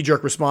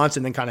knee-jerk response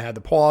and then kind of had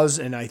to pause.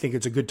 And I think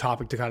it's a good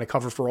topic to kind of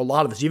cover for a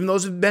lot of us, even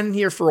those who've been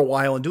here for a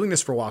while and doing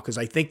this for a while, because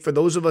I think for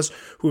those of us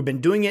who have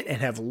been doing it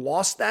and have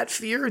lost that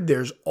fear,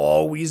 there's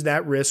always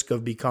that risk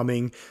of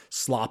becoming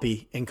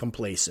sloppy and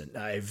complacent.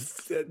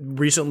 I've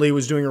recently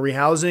was doing a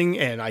rehousing,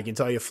 and I can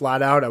tell you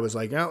flat out, I was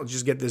like, oh, let's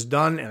just get this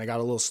done. And I got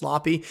a little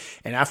sloppy.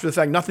 And after the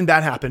fact, nothing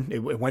bad happened.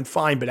 It went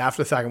fine. But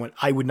after the fact, I went,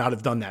 I would not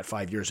have done that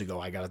 5 years ago.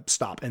 I got to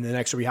stop. And the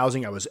next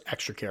rehousing, I was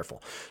extra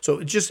careful. So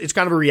it's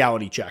kind of a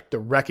reality check to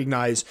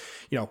recognize,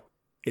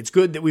 it's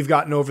good that we've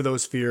gotten over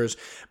those fears,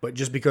 but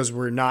just because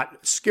we're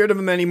not scared of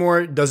them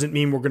anymore doesn't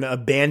mean we're going to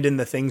abandon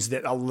the things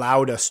that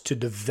allowed us to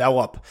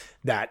develop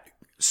that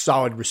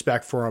solid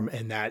respect for them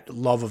and that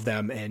love of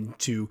them and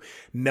to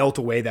melt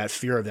away that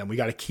fear of them. We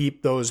got to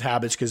keep those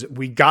habits because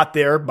we got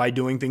there by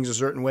doing things a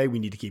certain way. We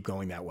need to keep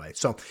going that way.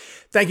 So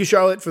thank you,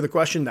 Charlotte, for the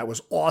question. That was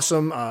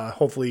awesome.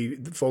 Hopefully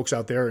the folks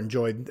out there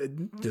enjoyed the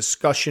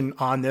discussion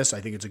on this.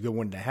 I think it's a good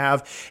one to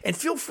have. And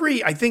feel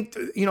free, I think,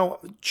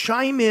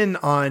 chime in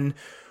on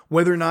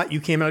whether or not you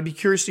came in. I'd be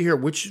curious to hear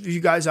which of you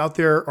guys out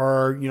there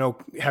are,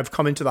 have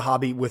come into the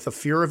hobby with a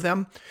fear of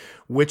them,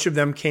 which of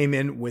them came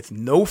in with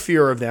no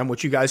fear of them,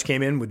 which you guys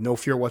came in with no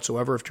fear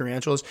whatsoever of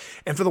tarantulas.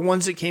 And for the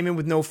ones that came in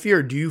with no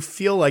fear, do you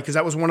feel like, because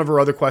that was one of our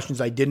other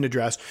questions I didn't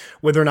address,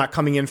 whether or not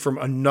coming in from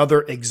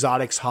another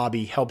exotics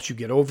hobby helps you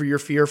get over your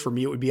fear? For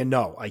me, it would be a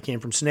no. I came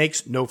from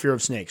snakes, no fear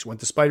of snakes.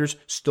 Went to spiders,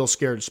 still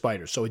scared of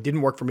spiders. So it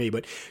didn't work for me.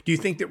 But do you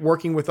think that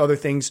working with other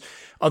things,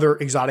 other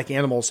exotic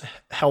animals,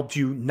 helped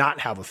you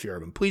not have a fear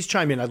of them? Please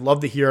chime in. I'd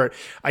love to hear it.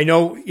 I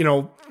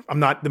know, I'm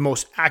not the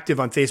most active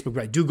on Facebook,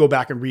 but I do go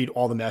back and read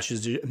all the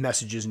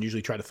messages and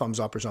usually try to thumbs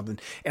up or something.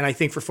 And I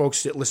think for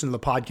folks that listen to the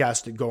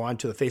podcast and go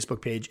onto the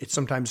Facebook page, it's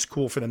sometimes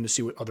cool for them to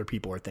see what other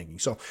people are thinking.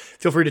 So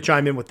feel free to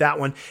chime in with that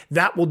one.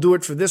 That will do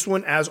it for this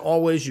one. As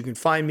always, you can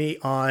find me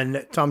on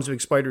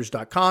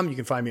tomsbigspiders.com. You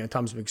can find me on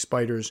Tom's Big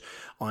Spiders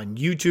on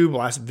YouTube.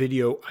 Last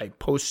video I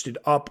posted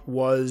up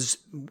was,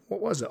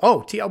 what was it?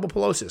 Oh, T.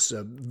 albipilosis,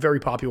 a very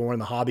popular one in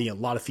the hobby. A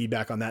lot of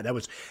feedback on that.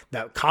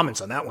 That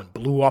comments on that one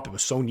blew up. It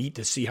was so neat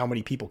to see how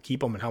many people keep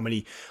them and how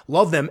many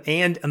love them.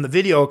 And in the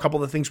video, a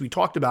couple of the things we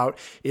talked about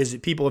is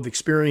that people have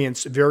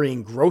experienced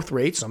varying growth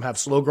rates. Some have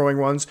slow growing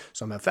ones,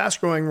 some have fast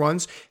growing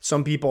ones.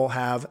 Some people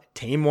have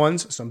tame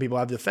ones, some people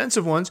have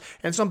defensive ones,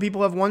 and some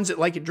people have ones that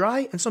like it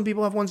dry, and some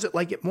people have ones that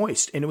like it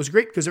moist. And it was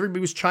great because everybody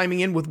was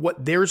chiming in with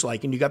what theirs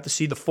like, and you got to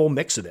see the full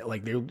mix of it.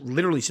 Like there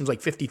literally seems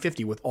like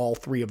 50-50 with all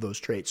three of those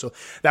traits. So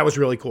that was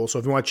really cool. So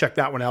if you want to check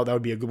that one out, that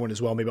would be a good one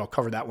as well. Maybe I'll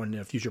cover that one in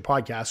a future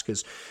podcast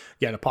because,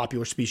 again, a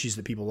popular species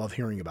that people love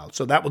hearing about.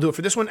 So that will do it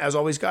for this one. As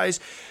always, guys,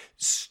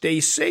 stay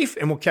safe,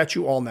 and we'll catch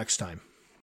you all next time.